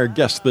 everyone. Our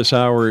guest this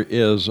hour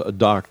is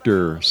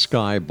Dr.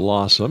 Sky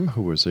Blossom,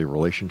 who is a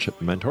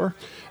relationship mentor,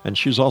 and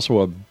she's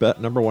also a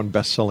number one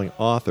best-selling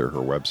author.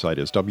 Her website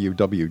is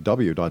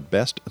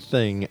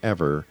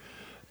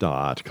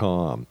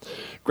www.bestthingever.com.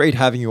 Great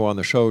having you on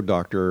the show,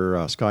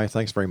 Dr. Sky.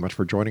 Thanks very much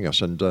for joining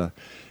us. And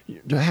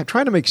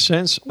trying to make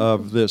sense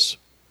of this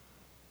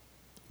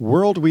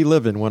world we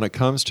live in when it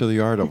comes to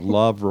the art of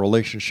love,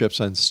 relationships,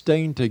 and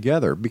staying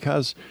together,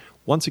 because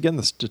once again,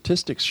 the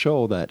statistics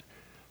show that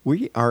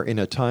we are in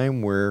a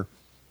time where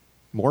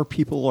more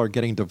people are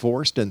getting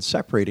divorced and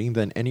separating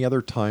than any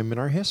other time in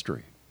our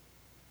history.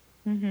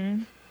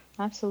 Mm-hmm.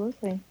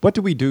 Absolutely. What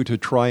do we do to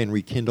try and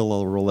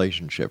rekindle a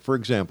relationship? For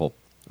example,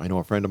 I know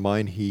a friend of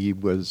mine, he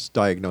was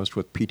diagnosed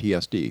with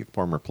PTSD,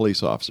 former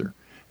police officer.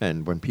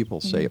 And when people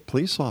say a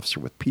police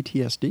officer with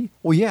PTSD,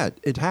 well, yeah,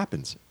 it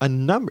happens.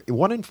 1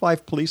 in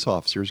 5 police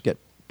officers get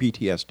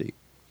PTSD.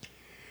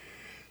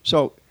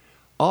 So,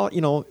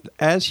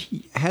 as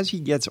he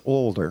gets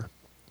older,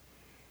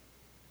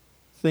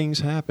 things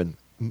happen.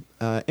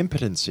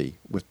 Impotency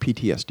with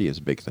PTSD is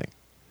a big thing.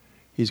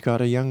 He's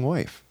got a young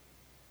wife.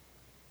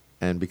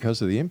 And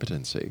because of the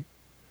impotency,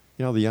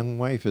 the young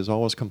wife is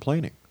always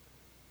complaining.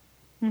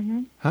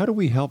 Mm-hmm. How do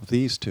we help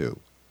these two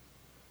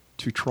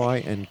to try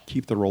and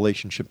keep the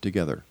relationship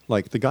together?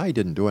 Like, the guy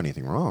didn't do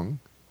anything wrong.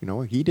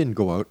 He didn't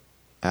go out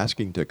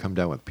asking to come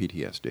down with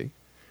PTSD.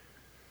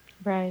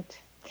 Right.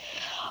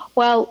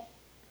 Well,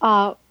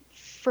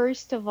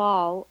 first of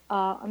all,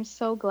 I'm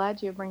so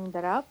glad you're bringing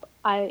that up.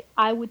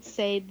 I would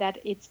say that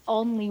it's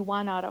only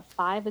 1 out of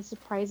 5 is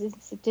surprising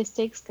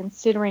statistics,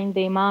 considering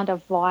the amount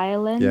of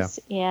violence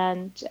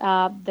and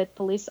that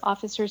police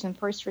officers and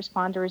first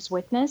responders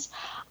witness.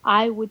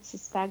 I would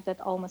suspect that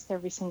almost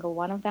every single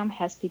one of them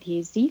has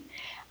PTSD.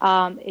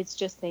 It's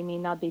just they may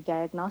not be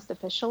diagnosed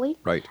officially.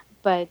 Right.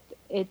 But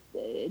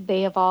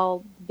they have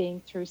all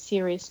been through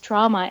serious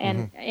trauma,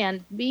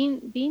 and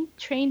being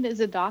trained as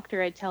a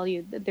doctor, I tell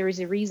you that there is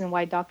a reason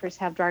why doctors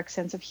have dark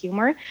sense of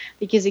humor,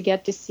 because you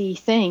get to see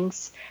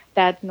things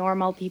that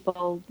normal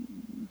people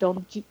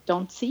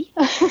don't see,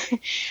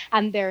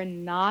 and they're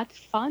not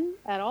fun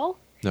at all.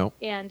 No.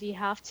 And you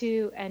have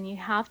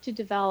to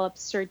develop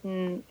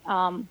certain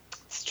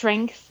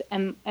strength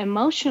and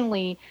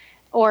emotionally,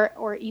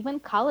 or even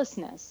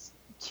callousness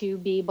to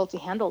be able to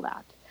handle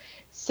that.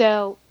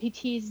 So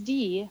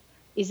PTSD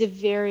is a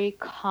very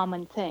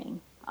common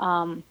thing,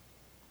 and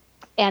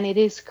it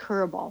is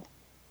curable.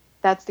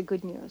 That's the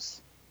good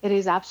news. It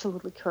is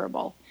absolutely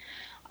curable.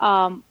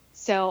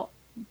 So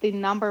the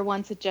number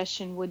one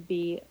suggestion would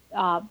be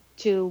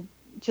to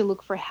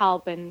look for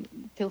help, and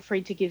feel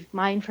free to give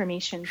my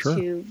information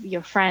to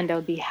your friend. I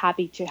would be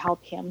happy to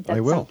help him.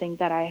 That's something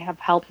that I have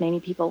helped many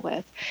people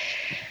with.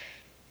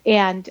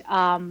 And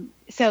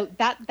so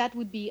that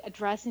would be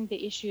addressing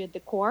the issue at the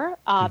core,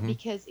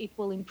 because it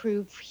will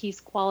improve his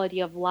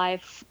quality of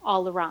life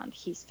all around,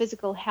 his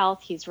physical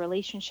health, his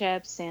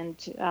relationships, and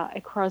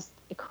across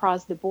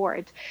the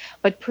board.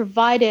 But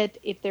provided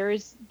if there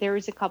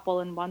is a couple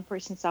and one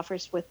person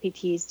suffers with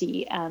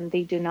PTSD and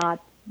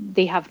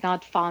they have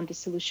not found a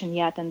solution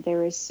yet, and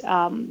there is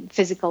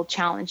physical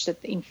challenge that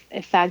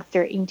affects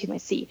their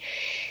intimacy,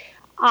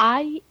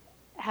 I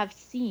have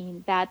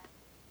seen that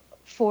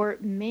for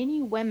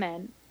many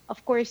women,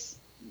 of course,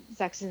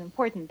 sex is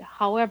important.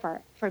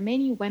 However, for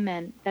many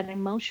women, that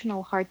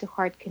emotional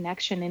heart-to-heart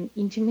connection and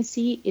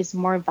intimacy is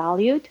more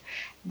valued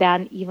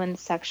than even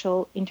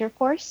sexual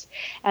intercourse.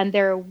 And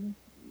there are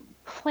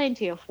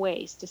plenty of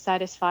ways to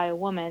satisfy a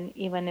woman,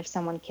 even if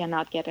someone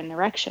cannot get an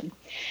erection.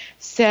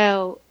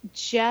 So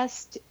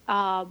just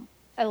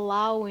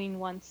allowing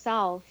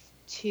oneself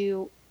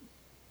to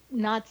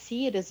not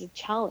see it as a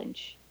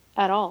challenge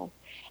at all,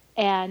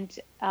 and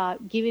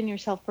giving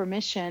yourself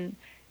permission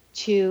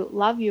to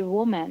love your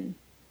woman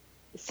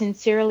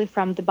sincerely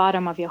from the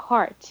bottom of your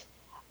heart,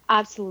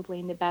 absolutely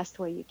in the best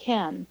way you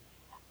can,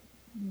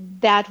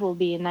 that will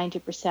be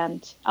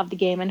 90% of the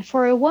game. And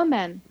for a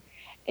woman,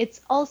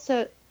 it's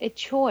also a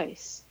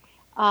choice.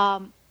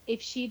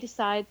 If she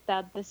decides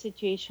that the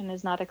situation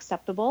is not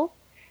acceptable,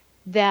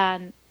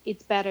 then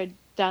it's better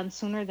done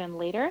sooner than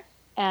later.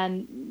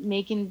 And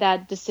making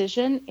that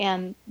decision,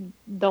 and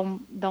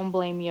don't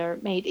blame your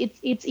mate.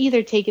 It's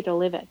either take it or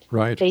leave it,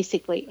 right?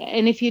 Basically.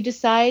 And if you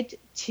decide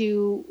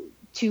to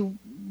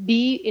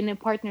be in a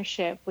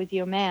partnership with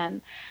your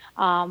man,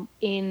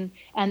 and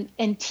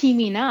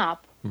teaming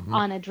up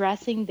on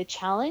addressing the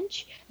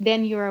challenge,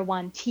 then you're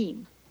one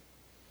team,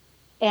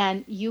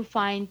 and you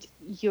find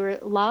your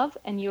love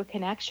and your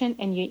connection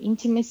and your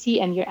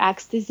intimacy and your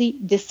ecstasy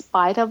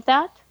despite of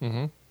that.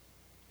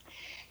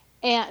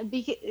 And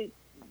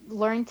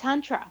learn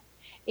Tantra.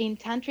 In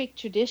Tantric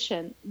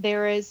tradition,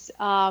 there is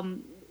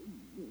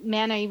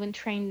men are even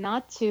trained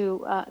not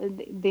to,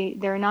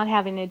 they're not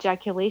having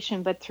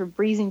ejaculation, but through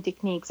breathing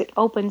techniques. It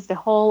opens the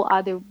whole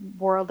other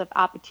world of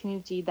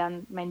opportunity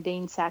than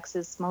mundane sex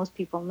as most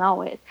people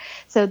know it.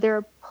 So there are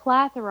a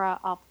plethora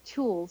of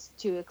tools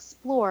to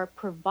explore,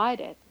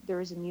 provided there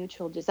is a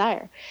mutual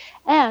desire.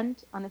 And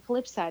on the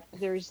flip side, if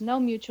there is no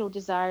mutual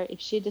desire,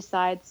 if she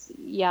decides,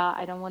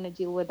 I don't want to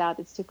deal with that,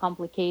 it's too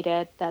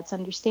complicated, that's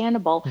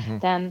understandable,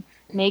 then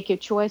make your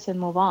choice and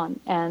move on,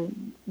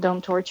 and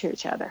don't torture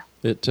each other.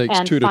 It takes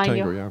two to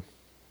tango,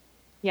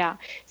 Yeah.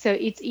 So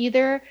it's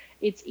either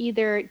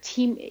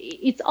team.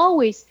 It's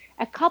always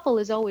a couple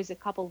is always a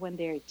couple when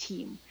they're a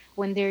team.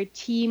 When they're a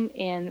team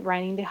in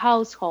running the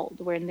household,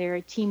 when they're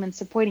a team in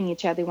supporting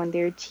each other, when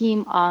they're a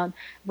team on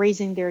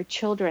raising their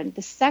children.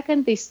 The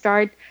second they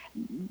start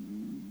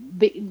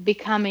the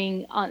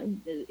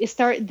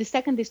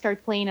second they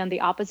start playing on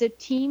the opposite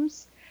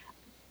teams,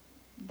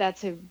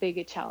 that's a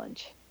bigger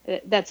challenge.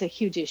 That's a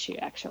huge issue,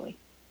 actually.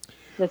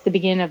 That's the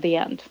beginning of the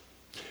end.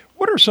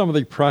 What are some of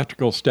the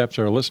practical steps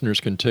our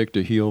listeners can take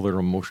to heal their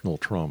emotional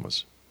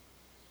traumas?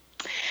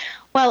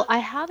 Well, I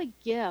have a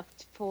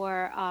gift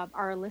for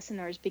our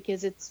listeners,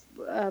 because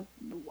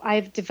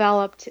I've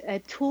developed a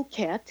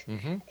toolkit,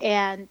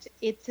 and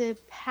it's a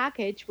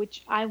package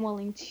which I'm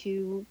willing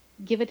to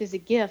give it as a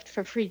gift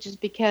for free,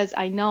 just because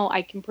I know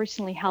I can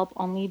personally help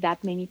only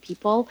that many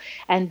people,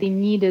 and the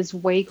need is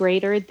way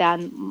greater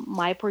than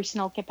my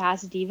personal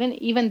capacity.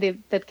 Even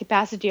the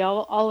capacity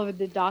all of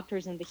the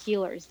doctors and the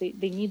healers, the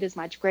need is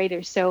much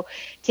greater. So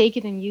take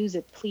it and use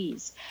it,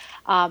 please.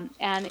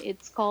 And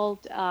it's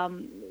called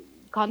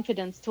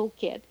Confidence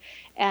Toolkit.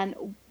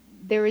 And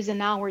there is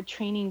an hour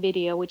training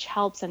video which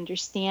helps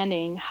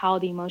understanding how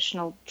the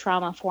emotional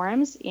trauma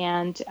forms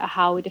and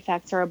how it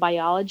affects our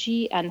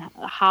biology and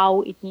how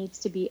it needs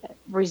to be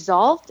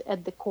resolved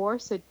at the core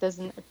so it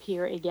doesn't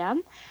appear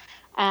again.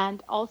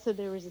 And also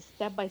there is a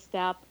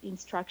step-by-step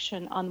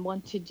instruction on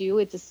what to do.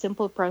 It's a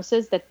simple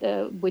process that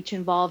which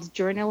involves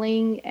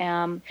journaling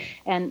and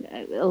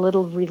a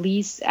little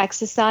release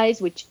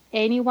exercise, which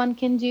anyone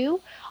can do.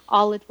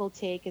 All it will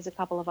take is a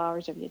couple of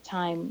hours of your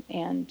time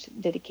and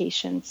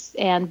dedications.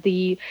 And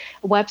the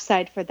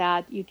website for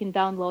that, you can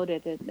download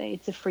it.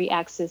 It's a free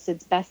access.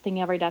 It's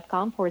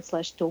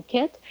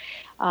bestthingever.com/toolkit.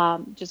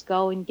 Just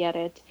go and get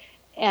it.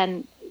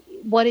 And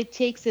what it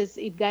takes is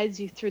it guides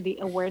you through the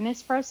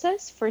awareness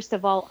process. First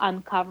of all,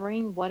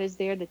 uncovering what is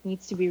there that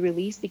needs to be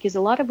released, because a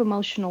lot of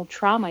emotional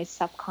trauma is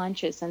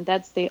subconscious, and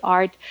that's the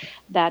art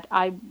that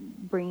I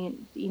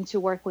bring into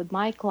work with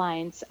my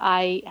clients.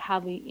 I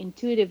have an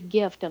intuitive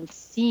gift of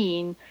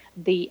seeing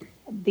the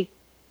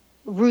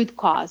root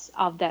cause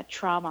of that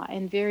trauma,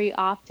 and very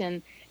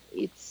often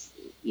it's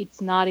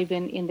not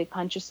even in the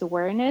conscious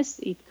awareness.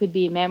 It could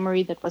be a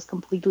memory that was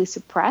completely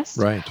suppressed,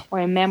 right, or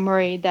a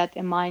memory that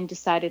a mind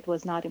decided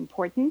was not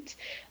important,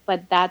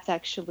 but that's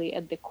actually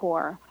at the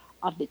core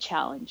of the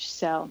challenge.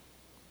 So,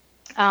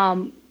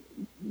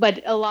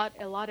 but a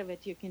lot of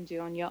it you can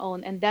do on your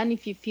own. And then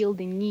if you feel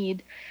the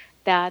need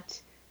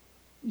that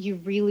you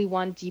really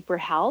want deeper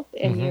help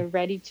and you're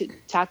ready to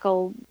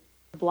tackle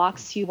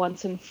blocks you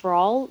once and for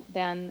all,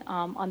 then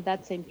on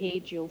that same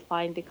page you'll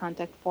find the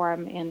contact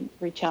form and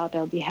reach out.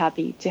 I'll be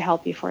happy to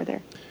help you further.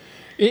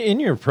 In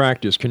your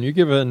practice, can you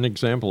give an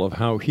example of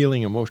how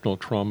healing emotional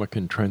trauma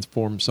can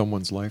transform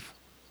someone's life?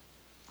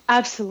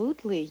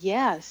 Absolutely,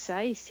 yes.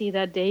 I see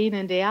that day in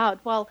and day out.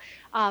 Well,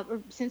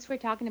 since we're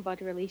talking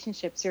about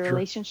relationships, a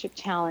relationship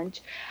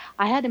challenge,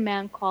 I had a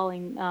man called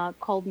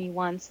me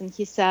once, and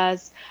he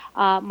says,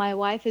 my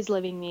wife is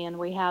leaving me, and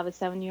we have a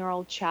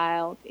 7-year-old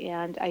child,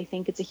 and I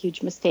think it's a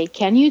huge mistake.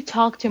 Can you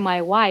talk to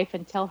my wife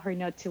and tell her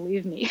not to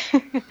leave me?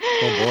 Oh,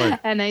 boy.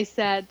 And I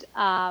said,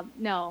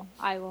 no,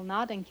 I will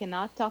not and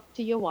cannot talk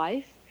to your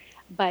wife,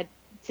 but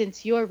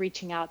since you're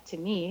reaching out to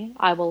me,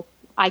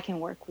 I can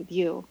work with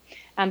you.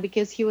 And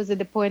because he was at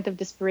the point of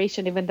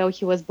desperation, even though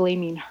he was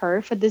blaming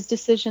her for this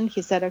decision,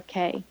 he said,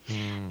 okay.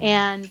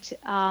 And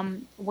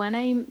when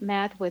I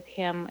met with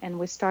him and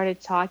we started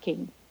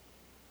talking,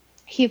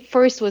 he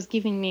first was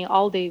giving me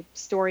all the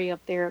story of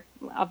their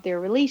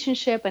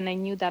relationship, and I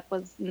knew that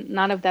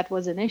none of that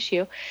was an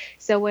issue.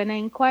 So when I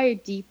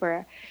inquired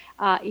deeper,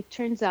 it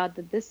turns out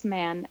that this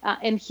man,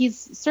 and his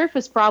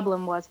surface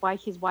problem was why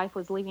his wife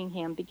was leaving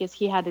him, because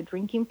he had a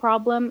drinking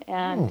problem,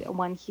 and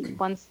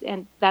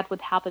and that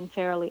would happen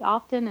fairly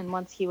often. And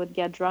once he would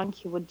get drunk,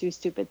 he would do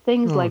stupid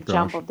things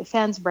jump off the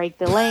fence, break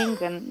the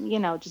leg, and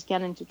just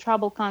get into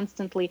trouble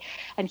constantly.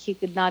 And he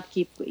could not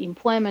keep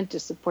employment to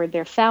support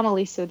their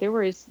family. So there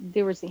was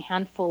a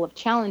handful of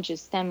challenges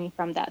stemming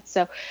from that.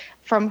 So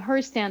from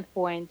her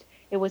standpoint,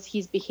 it was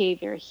his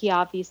behavior. He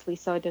obviously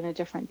saw it in a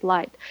different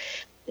light.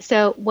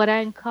 So what I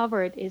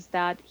uncovered is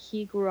that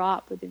he grew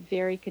up with a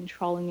very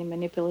controlling and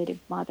manipulative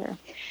mother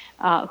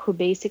who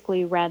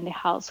basically ran the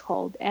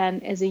household.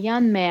 And as a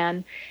young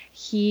man,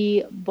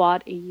 he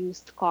bought a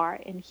used car,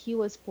 and he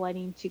was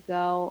planning to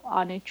go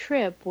on a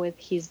trip with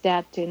his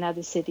dad to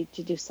another city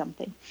to do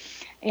something.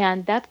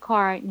 And that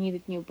car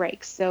needed new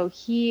brakes. So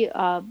he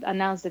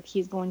announced that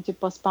he's going to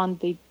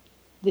postpone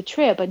the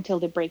trip until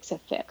the brakes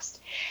are fixed.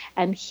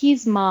 And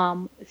his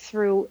mom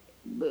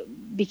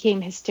became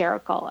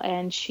hysterical,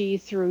 and she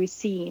threw a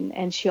scene,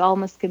 and she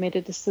almost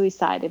committed a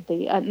suicide if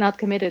they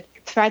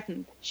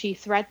threatened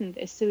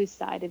a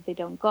suicide if they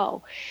don't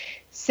go.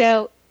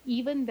 So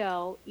even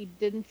though it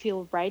didn't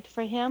feel right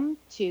for him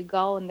to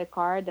go in the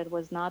car that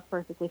was not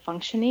perfectly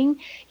functioning,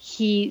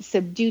 he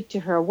subdued to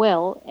her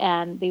will,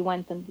 and they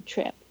went on the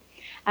trip.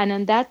 And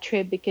on that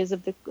trip, because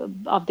of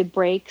the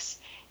brakes,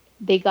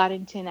 they got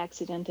into an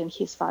accident, and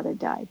his father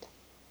died.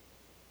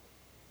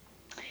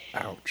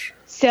 Ouch.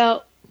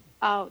 So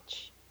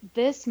ouch.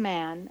 This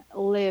man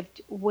lived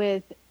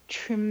with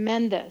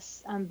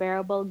tremendous,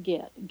 unbearable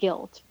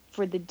guilt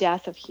for the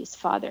death of his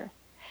father.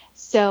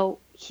 So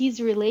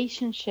his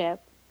relationship,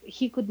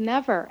 he could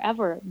never,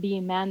 ever be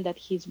a man that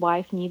his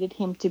wife needed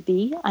him to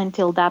be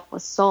until that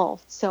was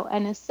solved. So,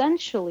 and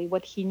essentially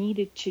what he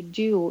needed to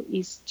do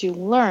is to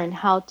learn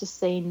how to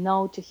say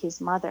no to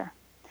his mother.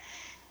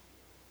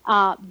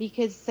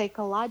 Because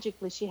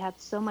psychologically she had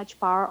so much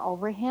power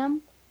over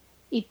him.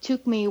 It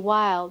took me a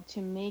while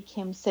to make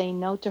him say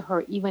no to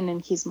her, even in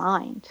his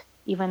mind,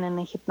 even in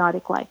a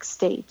hypnotic-like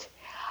state.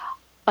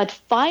 But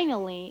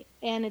finally,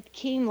 and it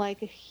came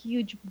like a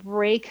huge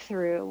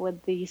breakthrough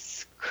with the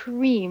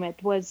scream.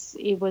 It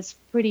was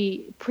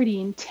pretty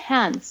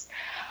intense.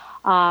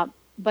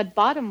 But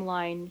bottom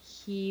line,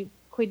 he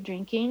quit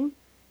drinking,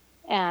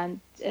 and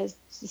as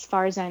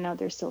far as I know,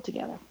 they're still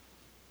together.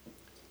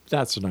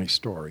 That's a nice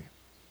story.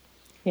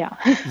 Yeah.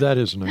 That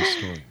is a nice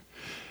story.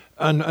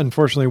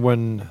 Unfortunately,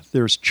 when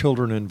there's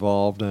children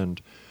involved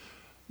and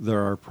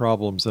there are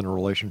problems in a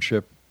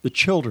relationship, the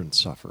children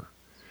suffer.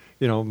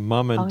 You know,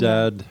 mom and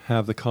dad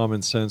have the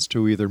common sense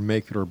to either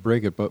make it or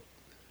break it, but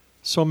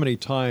so many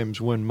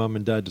times when mom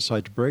and dad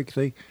decide to break,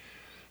 they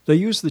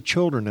use the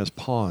children as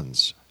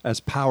pawns, as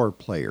power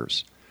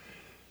players.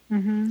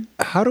 Mm-hmm.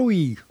 How do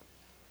we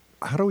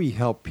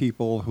help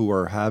people who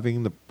are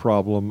having the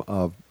problem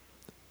of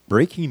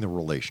breaking the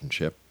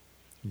relationship,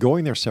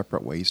 going their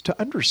separate ways, to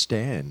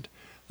understand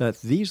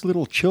that these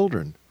little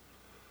children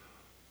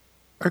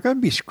are going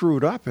to be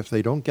screwed up if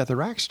they don't get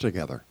their acts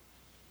together?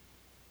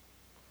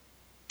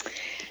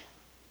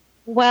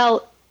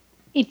 Well,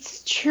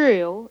 it's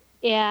true.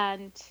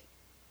 And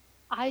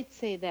I'd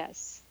say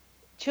this.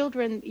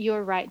 Children,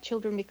 you're right,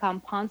 children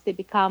become pawns. They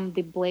become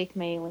the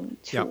blackmailing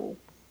tool.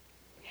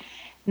 Yep.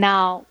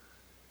 Now,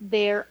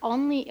 they're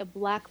only a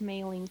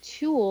blackmailing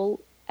tool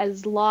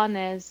as long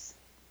as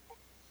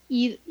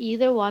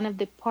either one of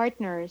the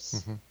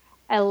partners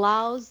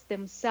allows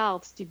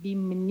themselves to be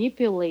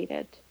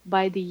manipulated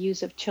by the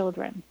use of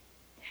children.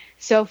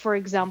 So, for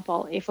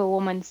example, if a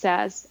woman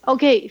says,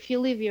 okay, if you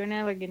leave, you're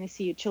never going to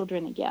see your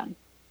children again.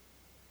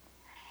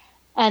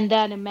 And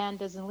then a man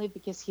doesn't leave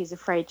because he's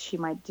afraid she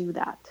might do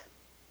that.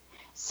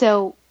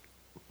 So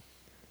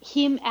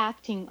him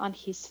acting on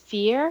his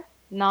fear,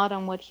 not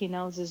on what he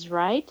knows is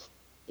right,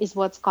 is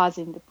what's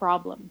causing the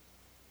problem.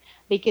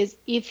 Because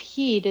if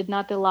he did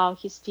not allow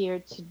his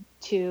fear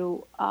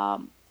to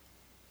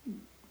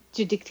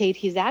dictate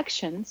his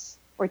actions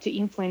or to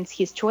influence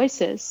his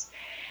choices,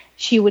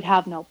 she would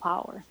have no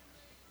power.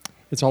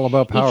 It's all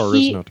about power,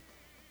 isn't it?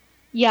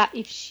 Yeah,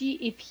 if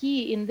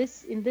he in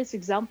this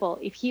example,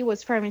 if he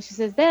was firm and she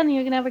says, then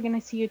you're never going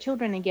to see your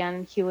children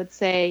again, he would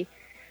say,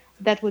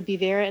 that would be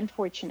very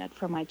unfortunate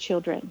for my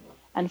children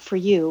and for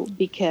you,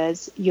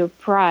 because your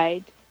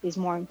pride is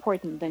more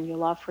important than your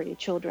love for your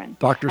children.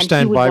 Doctor,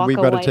 stand by. We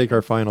better take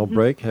our final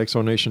break.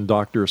 Exonation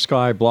Dr.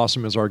 Sky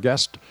Blossom is our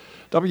guest.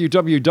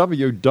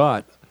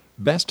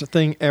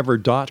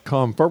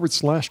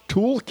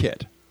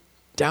 www.bestthingever.com/toolkit.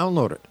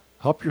 Download it.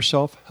 Help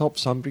yourself. Help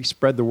somebody.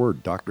 Spread the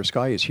word. Dr.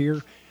 Sky is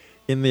here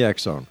in the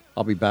X Zone.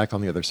 I'll be back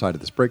on the other side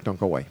of this break. Don't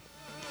go away.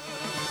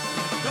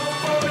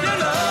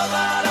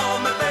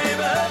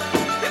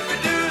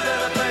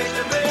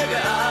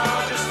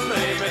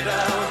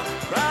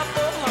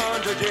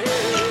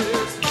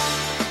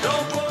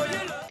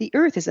 The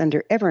Earth is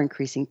under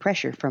ever-increasing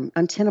pressure from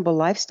untenable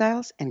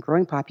lifestyles and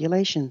growing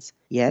populations.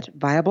 Yet,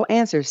 viable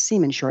answers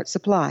seem in short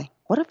supply.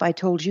 What if I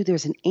told you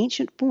there's an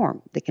ancient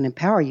form that can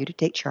empower you to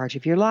take charge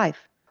of your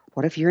life?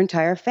 What if your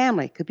entire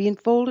family could be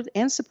enfolded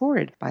and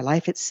supported by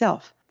life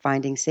itself,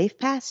 finding safe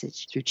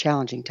passage through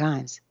challenging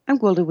times? I'm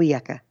Gwilda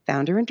Wiyaka,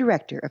 founder and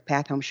director of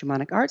Path Home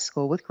Shamanic Art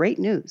School, with great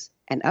news: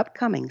 an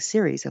upcoming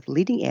series of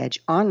leading-edge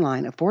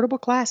online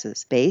affordable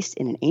classes based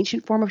in an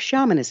ancient form of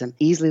shamanism,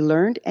 easily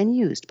learned and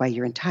used by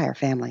your entire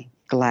family.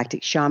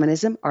 Galactic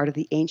Shamanism, Art of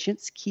the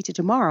Ancients, Key to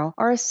Tomorrow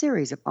are a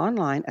series of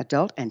online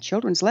adult and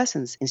children's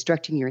lessons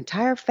instructing your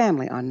entire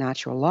family on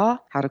natural law,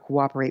 how to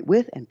cooperate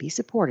with and be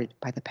supported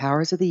by the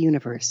powers of the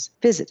universe.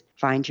 Visit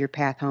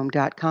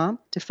findyourpathhome.com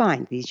to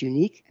find these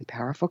unique and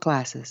powerful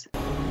classes.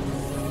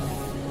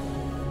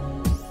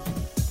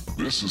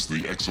 This is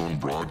the X Zone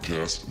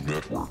Broadcast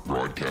Network,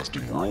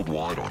 broadcasting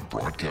worldwide on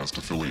broadcast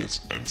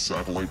affiliates and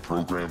satellite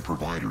program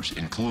providers,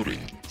 including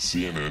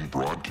CNN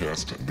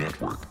Broadcast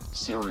Network,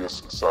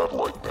 Sirius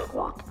Satellite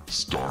Network,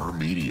 Star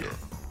Media,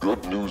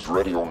 Good News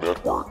Radio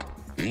Network,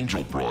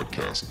 Angel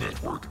Broadcast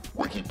Network,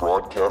 Wiki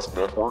Broadcast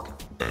Network,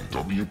 and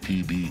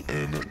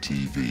WPBN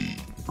TV.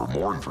 For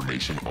more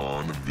information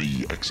on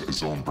the X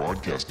Zone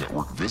Broadcast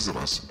Network, visit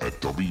us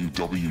at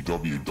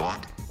www.xzbn.net.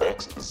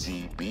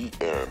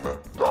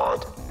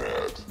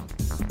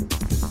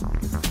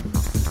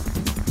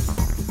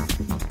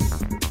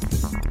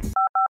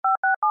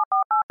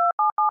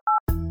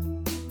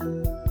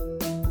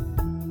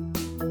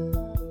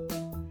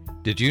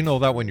 Did you know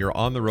that when you're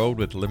on the road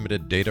with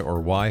limited data or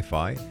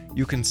Wi-Fi,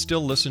 you can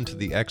still listen to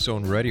the X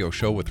Zone Radio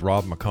Show with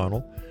Rob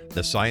McConnell,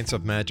 The Science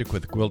of Magic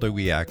with Gwilda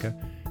Wiyaka,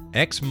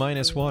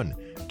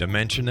 X-1,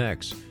 Dimension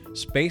X,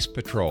 Space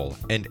Patrol,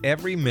 and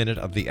every minute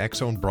of the X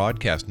Zone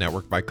Broadcast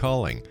Network by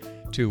calling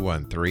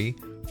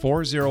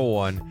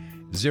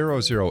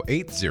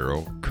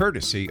 213-401-0080,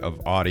 courtesy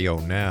of Audio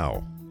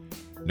Now.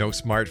 No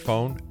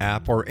smartphone,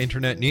 app, or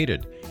internet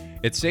needed.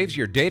 It saves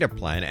your data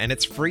plan, and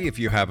it's free if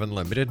you have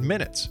unlimited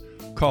minutes.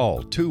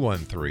 Call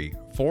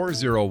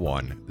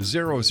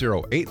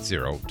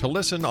 213-401-0080 to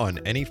listen on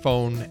any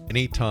phone,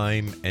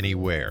 anytime,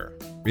 anywhere.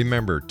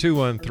 Remember,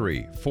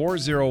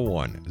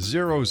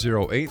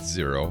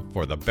 213-401-0080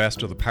 for the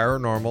best of the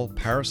paranormal,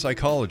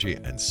 parapsychology,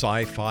 and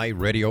sci-fi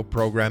radio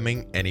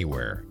programming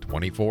anywhere,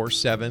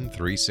 24/7,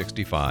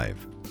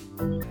 365.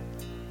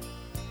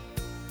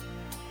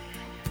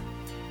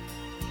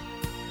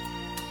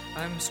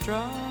 I'm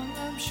strong,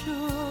 I'm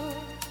sure,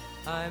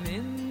 I'm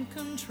in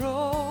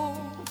control,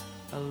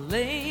 a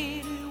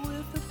lady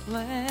with a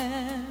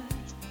plan,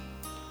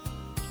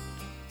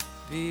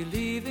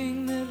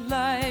 believing that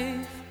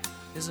life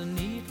is a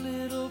neat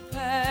little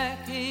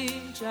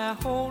package I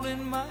hold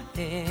in my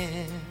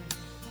hand.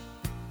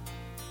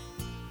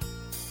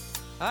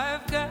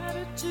 I've got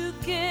it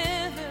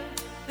together,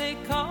 they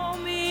call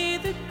me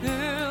the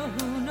girl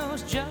who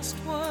knows just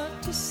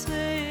what to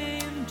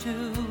say and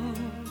do.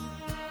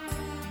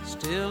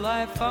 Still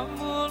I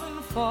fumble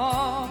and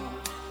fall,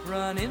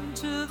 run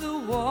into the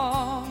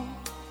wall,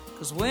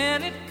 'cause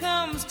when it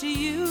comes to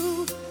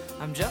you,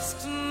 I'm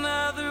just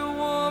another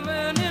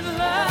woman in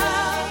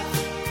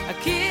love, a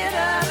kid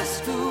out of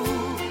school,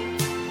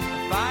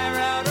 a fire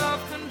out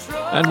of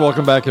control. And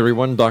welcome back,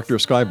 everyone. Dr.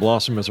 Sky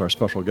Blossom is our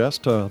special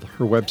guest. Her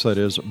website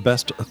is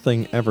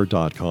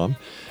bestthingever.com.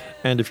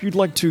 And if you'd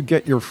like to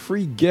get your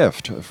free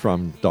gift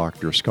from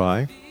Dr.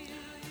 Sky,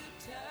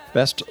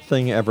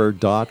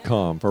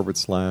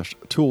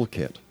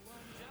 bestthingever.com/toolkit.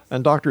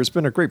 And Doctor, it's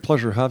been a great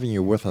pleasure having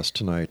you with us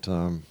tonight.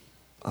 I'm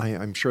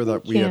sure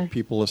that we have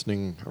people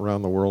listening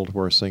around the world who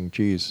are saying,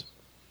 geez,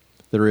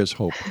 there is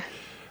hope.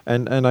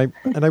 And I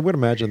would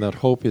imagine that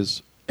hope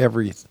is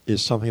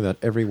something that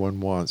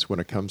everyone wants when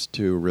it comes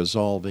to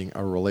resolving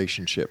a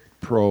relationship,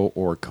 pro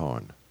or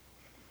con.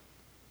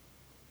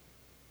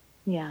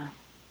 Yeah.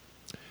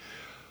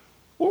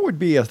 What would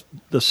be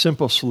the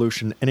simple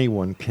solution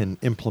anyone can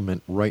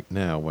implement right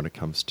now when it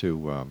comes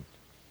to,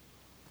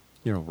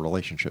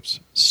 relationships,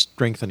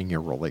 strengthening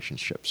your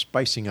relationship,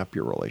 spicing up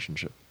your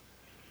relationship?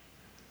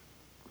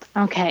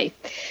 Okay.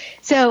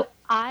 So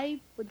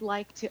I would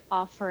like to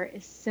offer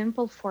a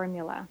simple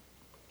formula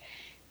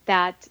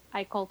that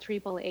I call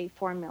AAA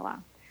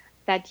formula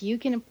that you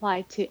can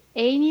apply to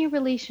any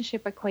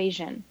relationship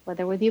equation,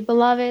 whether with your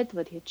beloved,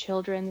 with your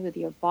children, with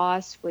your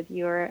boss, with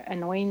your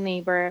annoying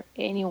neighbor,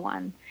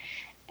 anyone.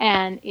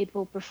 And it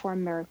will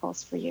perform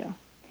miracles for you.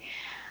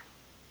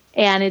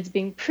 And it's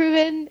been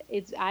proven.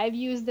 I've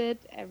used it.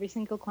 Every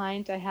single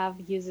client I have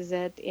uses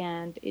it,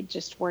 and it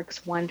just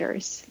works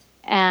wonders.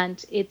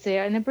 And it's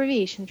an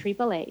abbreviation,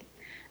 AAA.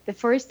 The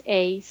first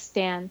A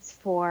stands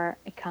for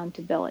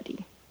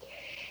accountability.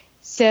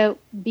 So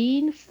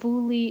being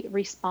fully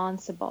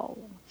responsible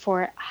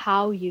for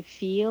how you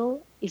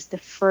feel is the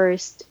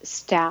first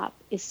step,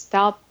 is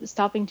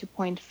stopping to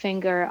point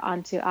finger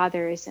onto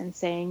others and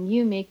saying,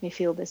 you make me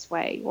feel this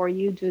way, or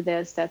you do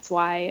this, that's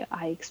why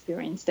I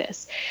experience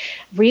this.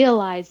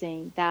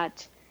 Realizing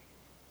that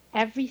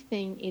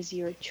everything is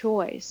your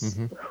choice,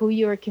 who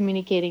you're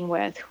communicating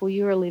with, who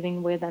you're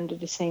living with under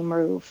the same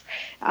roof,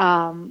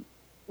 how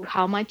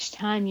much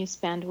time you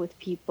spend with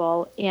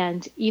people.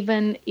 And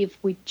even if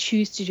we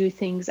choose to do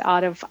things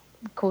out of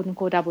quote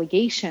unquote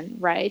obligation,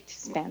 right?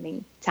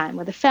 Spending time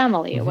with the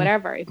family or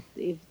whatever,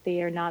 if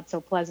they are not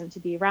so pleasant to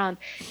be around,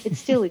 it's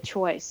still a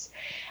choice.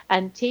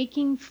 And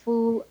taking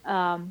full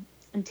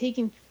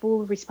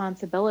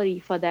responsibility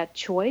for that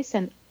choice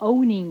and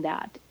owning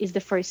that is the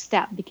first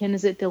step,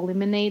 because it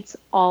eliminates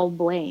all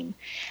blame.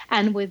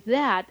 And with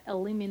that,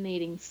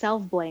 eliminating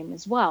self-blame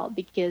as well,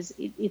 because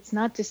it's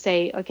not to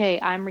say,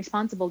 okay, I'm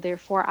responsible,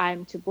 therefore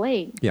I'm to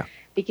blame. Yeah.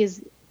 Because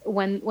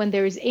when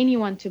there is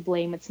anyone to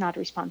blame, it's not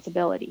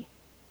responsibility.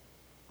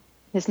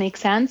 This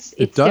makes sense?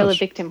 It's still a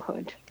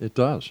victimhood. It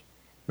does.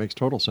 Makes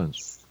total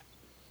sense.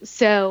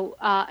 So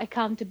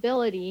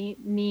accountability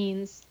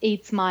means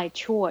it's my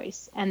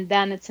choice, and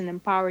then it's an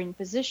empowering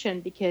position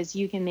because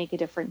you can make a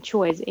different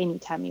choice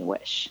anytime you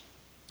wish.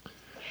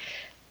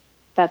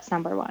 That's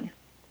number one.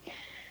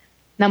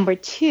 Number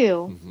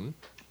two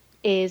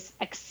is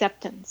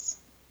acceptance.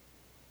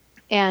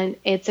 And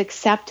it's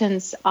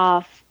acceptance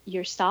of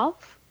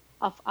yourself,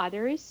 of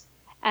others,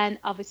 and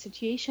of a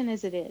situation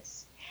as it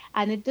is.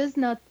 And it does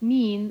not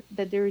mean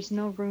that there is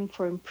no room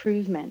for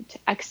improvement.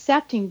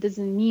 Accepting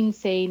doesn't mean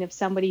saying if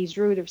somebody is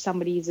rude or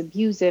somebody is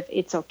abusive,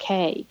 it's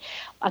okay.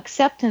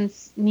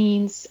 Acceptance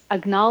means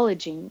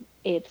acknowledging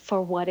it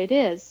for what it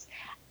is.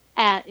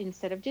 And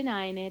instead of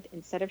denying it,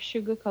 instead of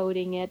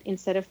sugarcoating it,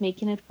 instead of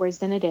making it worse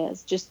than it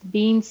is, just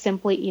being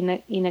simply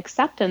in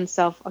acceptance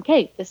of,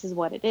 okay, this is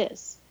what it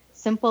is.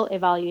 Simple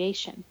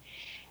evaluation.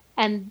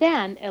 And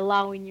then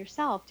allowing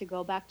yourself to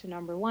go back to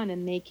number one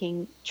and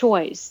making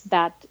choice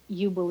that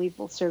you believe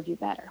will serve you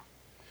better,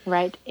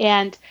 right?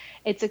 And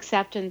it's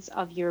acceptance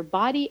of your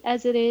body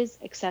as it is,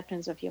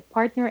 acceptance of your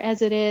partner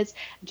as it is.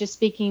 Just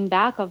speaking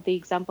back of the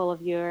example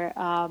of your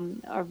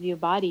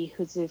body,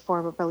 who's a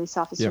former police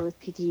officer with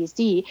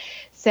PTSD.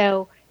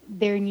 So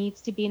there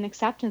needs to be an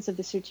acceptance of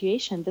the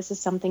situation. This is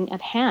something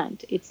at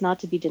hand. It's not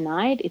to be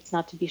denied. It's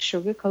not to be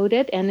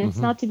sugarcoated, and it's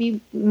not to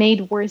be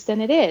made worse than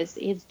it is.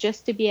 It's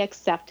just to be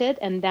accepted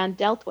and then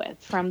dealt with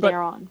from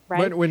there on,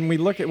 right? But when we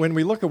look at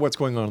what's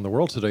going on in the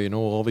world today,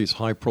 all these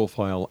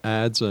high-profile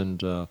ads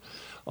and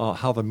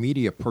how the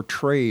media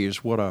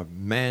portrays what a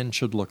man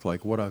should look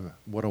like, what a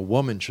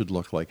woman should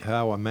look like,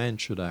 how a man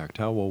should act,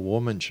 how a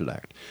woman should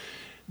act.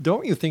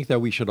 Don't you think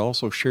that we should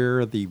also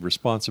share the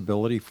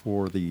responsibility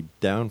for the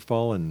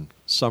downfall in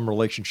some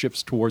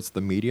relationships towards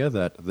the media,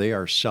 that they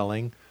are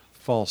selling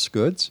false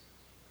goods?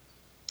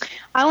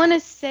 I want to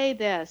say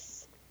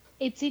this.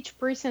 It's each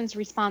person's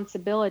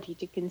responsibility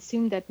to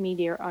consume that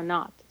media or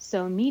not.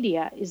 So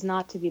media is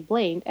not to be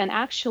blamed. And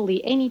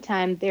actually,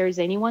 anytime there's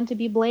anyone to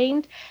be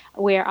blamed,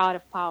 we're out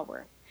of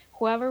power.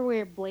 Whoever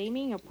we're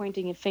blaming or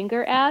pointing a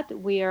finger at,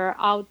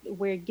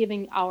 we're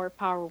giving our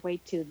power away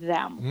to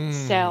them.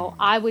 So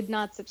I would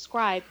not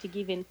subscribe to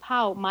giving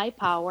my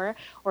power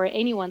or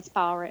anyone's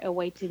power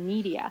away to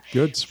media.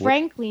 Good.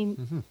 Frankly,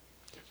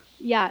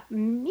 yeah,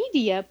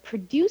 media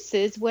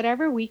produces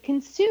whatever we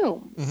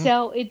consume.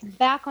 So it's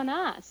back on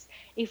us.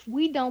 If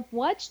we don't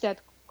watch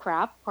that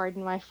crap,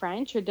 pardon my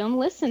French, or don't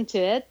listen to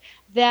it,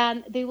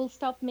 then they will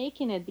stop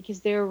making it because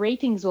their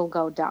ratings will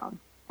go down.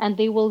 And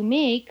they will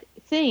make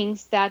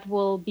things that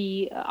will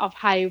be of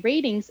high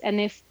ratings. And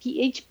if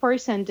each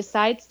person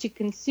decides to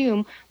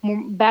consume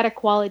better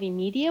quality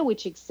media,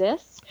 which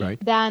exists,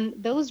 then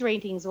those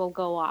ratings will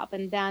go up.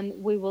 And then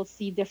we will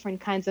see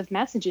different kinds of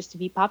messages to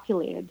be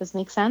populated. Does that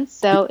make sense?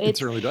 So it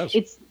certainly does.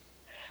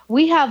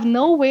 We have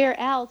nowhere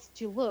else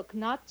to look,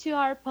 not to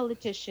our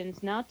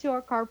politicians, not to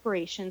our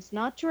corporations,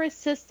 not to our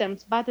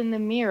systems, but in the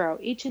mirror,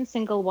 each and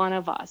single one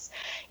of us.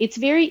 It's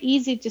very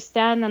easy to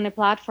stand on a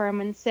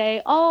platform and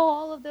say, oh,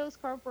 all of those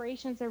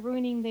corporations are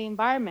ruining the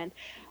environment.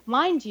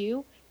 Mind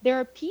you, there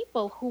are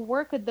people who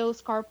work at those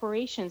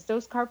corporations.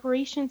 Those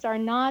corporations are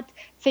not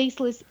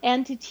faceless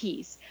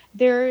entities.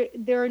 They're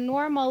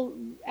normal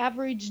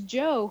average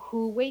Joe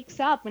who wakes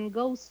up and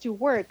goes to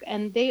work,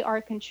 and they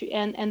are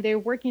and they're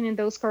working in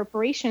those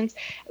corporations,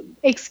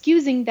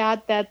 excusing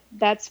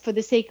that's for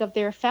the sake of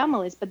their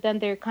families, but then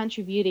they're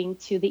contributing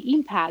to the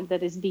impact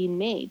that is being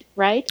made,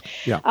 right?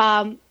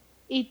 Yeah.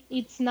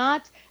 It's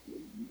not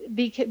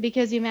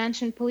because you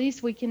mentioned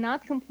police. We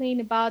cannot complain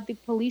about the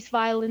police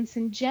violence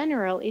in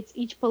general. It's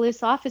each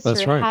police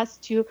officer has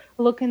to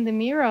look in the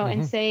mirror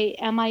and say,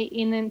 am I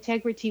in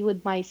integrity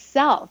with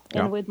myself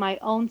and with my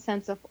own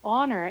sense of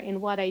honor in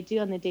what I do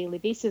on a daily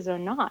basis or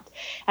not?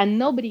 And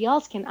nobody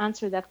else can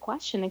answer that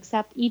question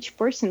except each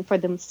person for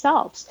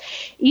themselves.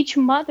 Each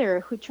mother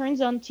who turns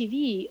on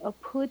TV or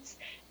puts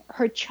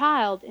her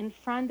child in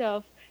front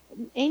of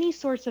any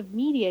source of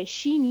media,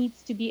 she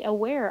needs to be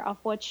aware of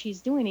what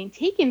she's doing and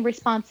taking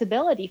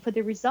responsibility for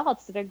the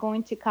results that are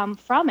going to come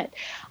from it.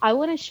 I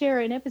want to share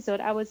an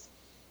episode. I was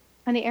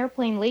on the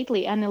airplane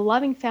lately, and a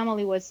loving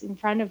family was in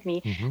front of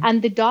me,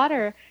 and the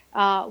daughter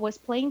was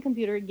playing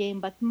computer game,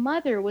 but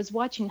mother was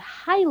watching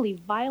highly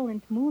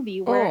violent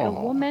movie where a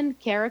woman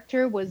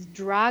character was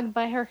dragged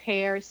by her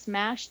hair,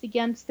 smashed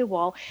against the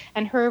wall,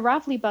 and her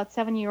roughly about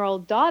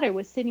 7-year-old daughter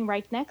was sitting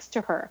right next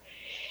to her.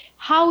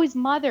 How is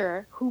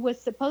mother, who was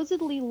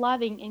supposedly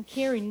loving and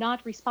caring,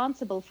 not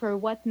responsible for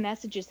what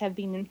messages have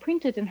been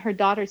imprinted in her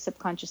daughter's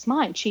subconscious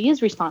mind? She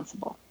is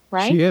responsible,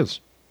 right? She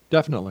is,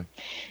 definitely.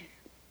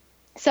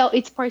 So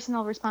it's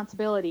personal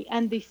responsibility.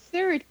 And the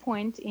third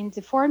point in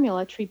the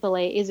formula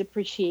AAA is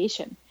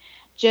appreciation.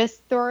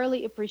 Just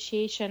thoroughly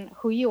appreciation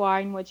who you are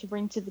and what you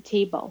bring to the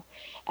table,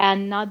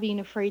 and not being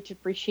afraid to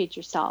appreciate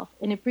yourself,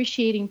 and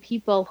appreciating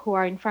people who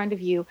are in front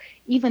of you,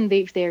 even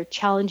if they're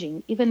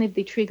challenging, even if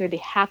they trigger the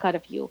heck out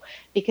of you,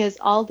 because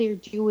all they're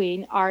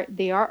doing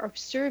they are of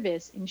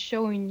service in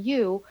showing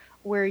you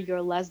where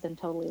you're less than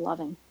totally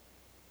loving.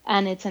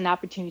 And it's an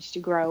opportunity to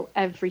grow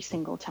every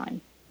single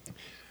time.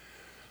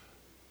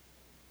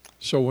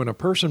 So when a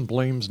person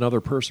blames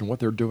another person, what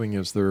they're doing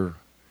is they're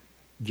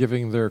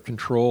giving their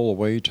control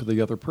away to the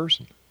other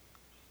person.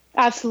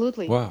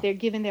 Absolutely. Wow. They're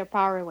giving their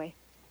power away.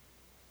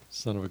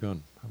 Son of a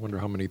gun. I wonder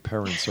how many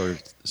parents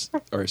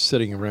are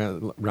sitting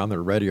around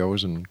their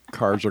radios, and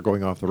cars are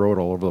going off the road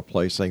all over the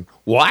place saying,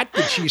 "What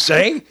did she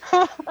say?"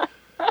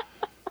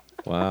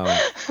 Wow.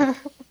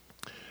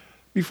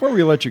 Before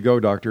we let you go,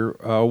 Doctor,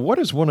 what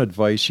is one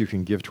advice you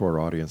can give to our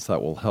audience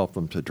that will help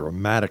them to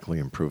dramatically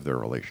improve their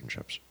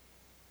relationships?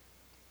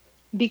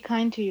 Be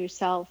kind to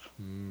yourself.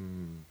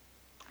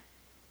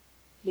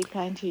 Be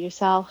kind to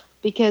yourself,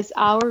 because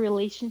our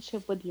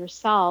relationship with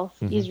yourself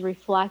is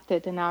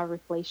reflected in our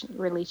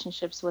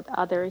relationships with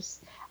others.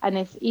 And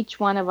if each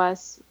one of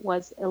us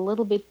was a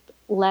little bit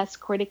less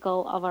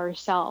critical of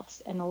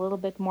ourselves and a little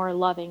bit more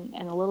loving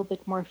and a little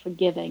bit more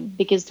forgiving,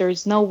 because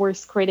there's no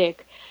worse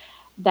critic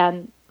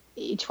than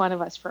each one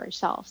of us for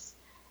ourselves,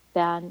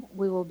 then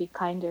we will be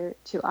kinder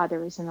to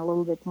others and a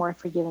little bit more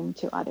forgiving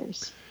to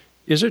others.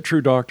 Is it true,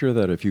 Doctor,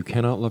 that if you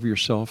cannot love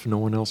yourself, no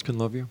one else can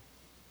love you?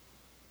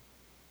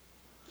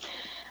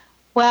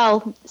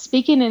 Well,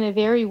 speaking in a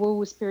very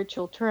woo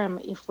spiritual term,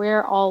 if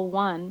we're all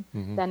one,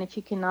 then if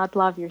you cannot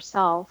love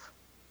yourself,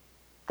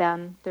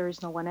 then there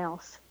is no one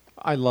else.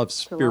 I love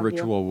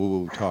spiritual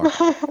woo-woo talk.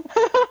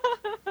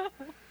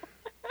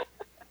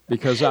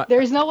 Because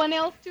there's no one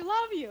else to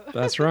love you.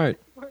 That's right.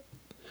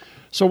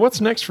 So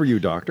what's next for you,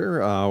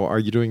 Doctor? Are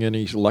you doing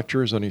any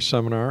lectures, any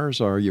seminars?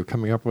 Are you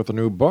coming up with a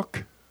new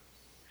book?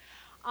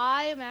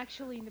 I am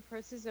actually in the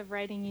process of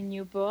writing a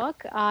new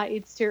book.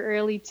 It's too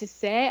early to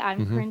say.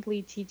 I'm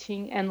currently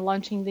teaching and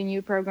launching the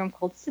new program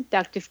called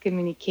Seductive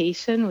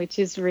Communication, which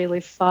is really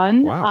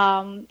fun.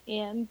 Wow.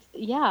 And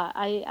yeah,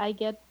 I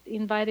get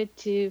invited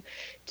to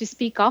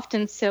speak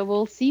often. So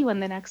we'll see when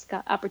the next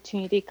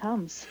opportunity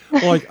comes.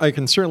 Well, I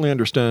can certainly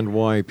understand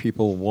why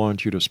people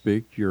want you to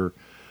speak. Your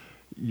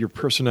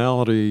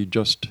personality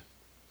just,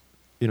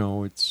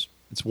 it's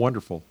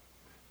wonderful.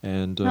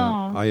 And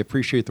I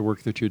appreciate the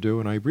work that you do,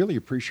 and I really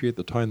appreciate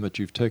the time that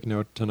you've taken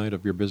out tonight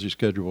of your busy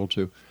schedule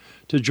to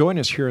join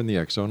us here in the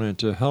X Zone and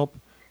to help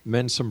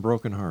mend some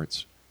broken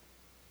hearts.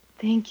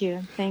 Thank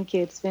you.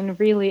 It's been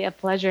really a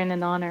pleasure and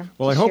an honor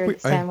to share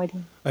this time with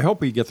you. I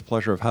hope we get the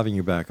pleasure of having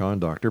you back on,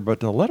 Doctor,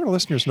 but let our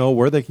listeners know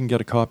where they can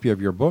get a copy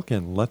of your book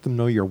and let them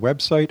know your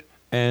website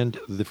and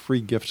the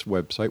free gifts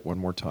website one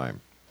more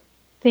time.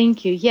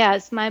 Thank you.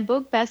 Yes, my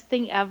book, Best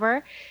Thing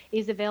Ever,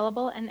 is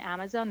available on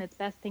Amazon. It's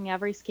Best Thing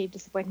Ever, Escape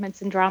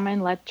Disappointments and Drama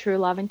and Let True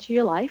Love into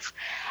Your Life.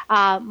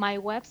 My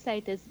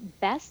website is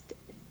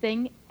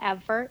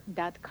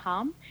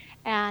bestthingever.com,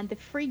 and the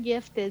free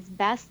gift is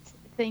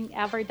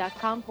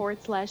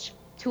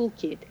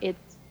bestthingever.com/toolkit.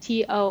 It's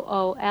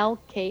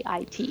TOOLKIT,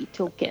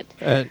 toolkit.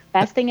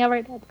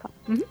 Bestthingever.com.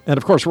 Mm-hmm. And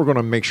of course, we're going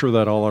to make sure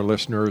that all our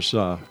listeners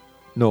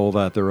know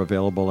that they're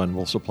available, and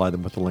we'll supply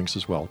them with the links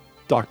as well.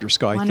 Dr.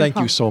 Sky, Wonderful. Thank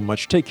you so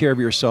much. Take care of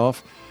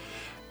yourself,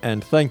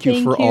 and thank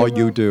you for all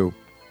you do.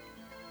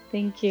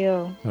 Thank you.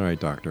 All right,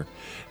 Doctor.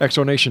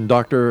 Exonation,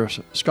 Dr.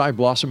 Sky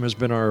Blossom has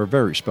been our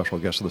very special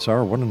guest of this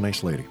hour. What a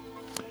nice lady.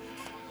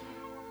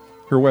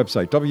 Her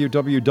website,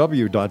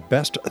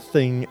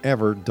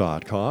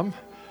 www.bestthingever.com.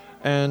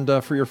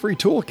 And for your free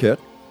toolkit,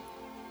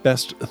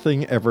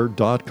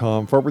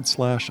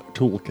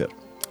 bestthingever.com/toolkit.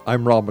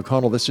 I'm Rob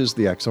McConnell. This is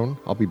the X Zone.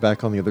 I'll be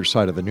back on the other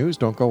side of the news.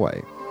 Don't go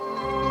away.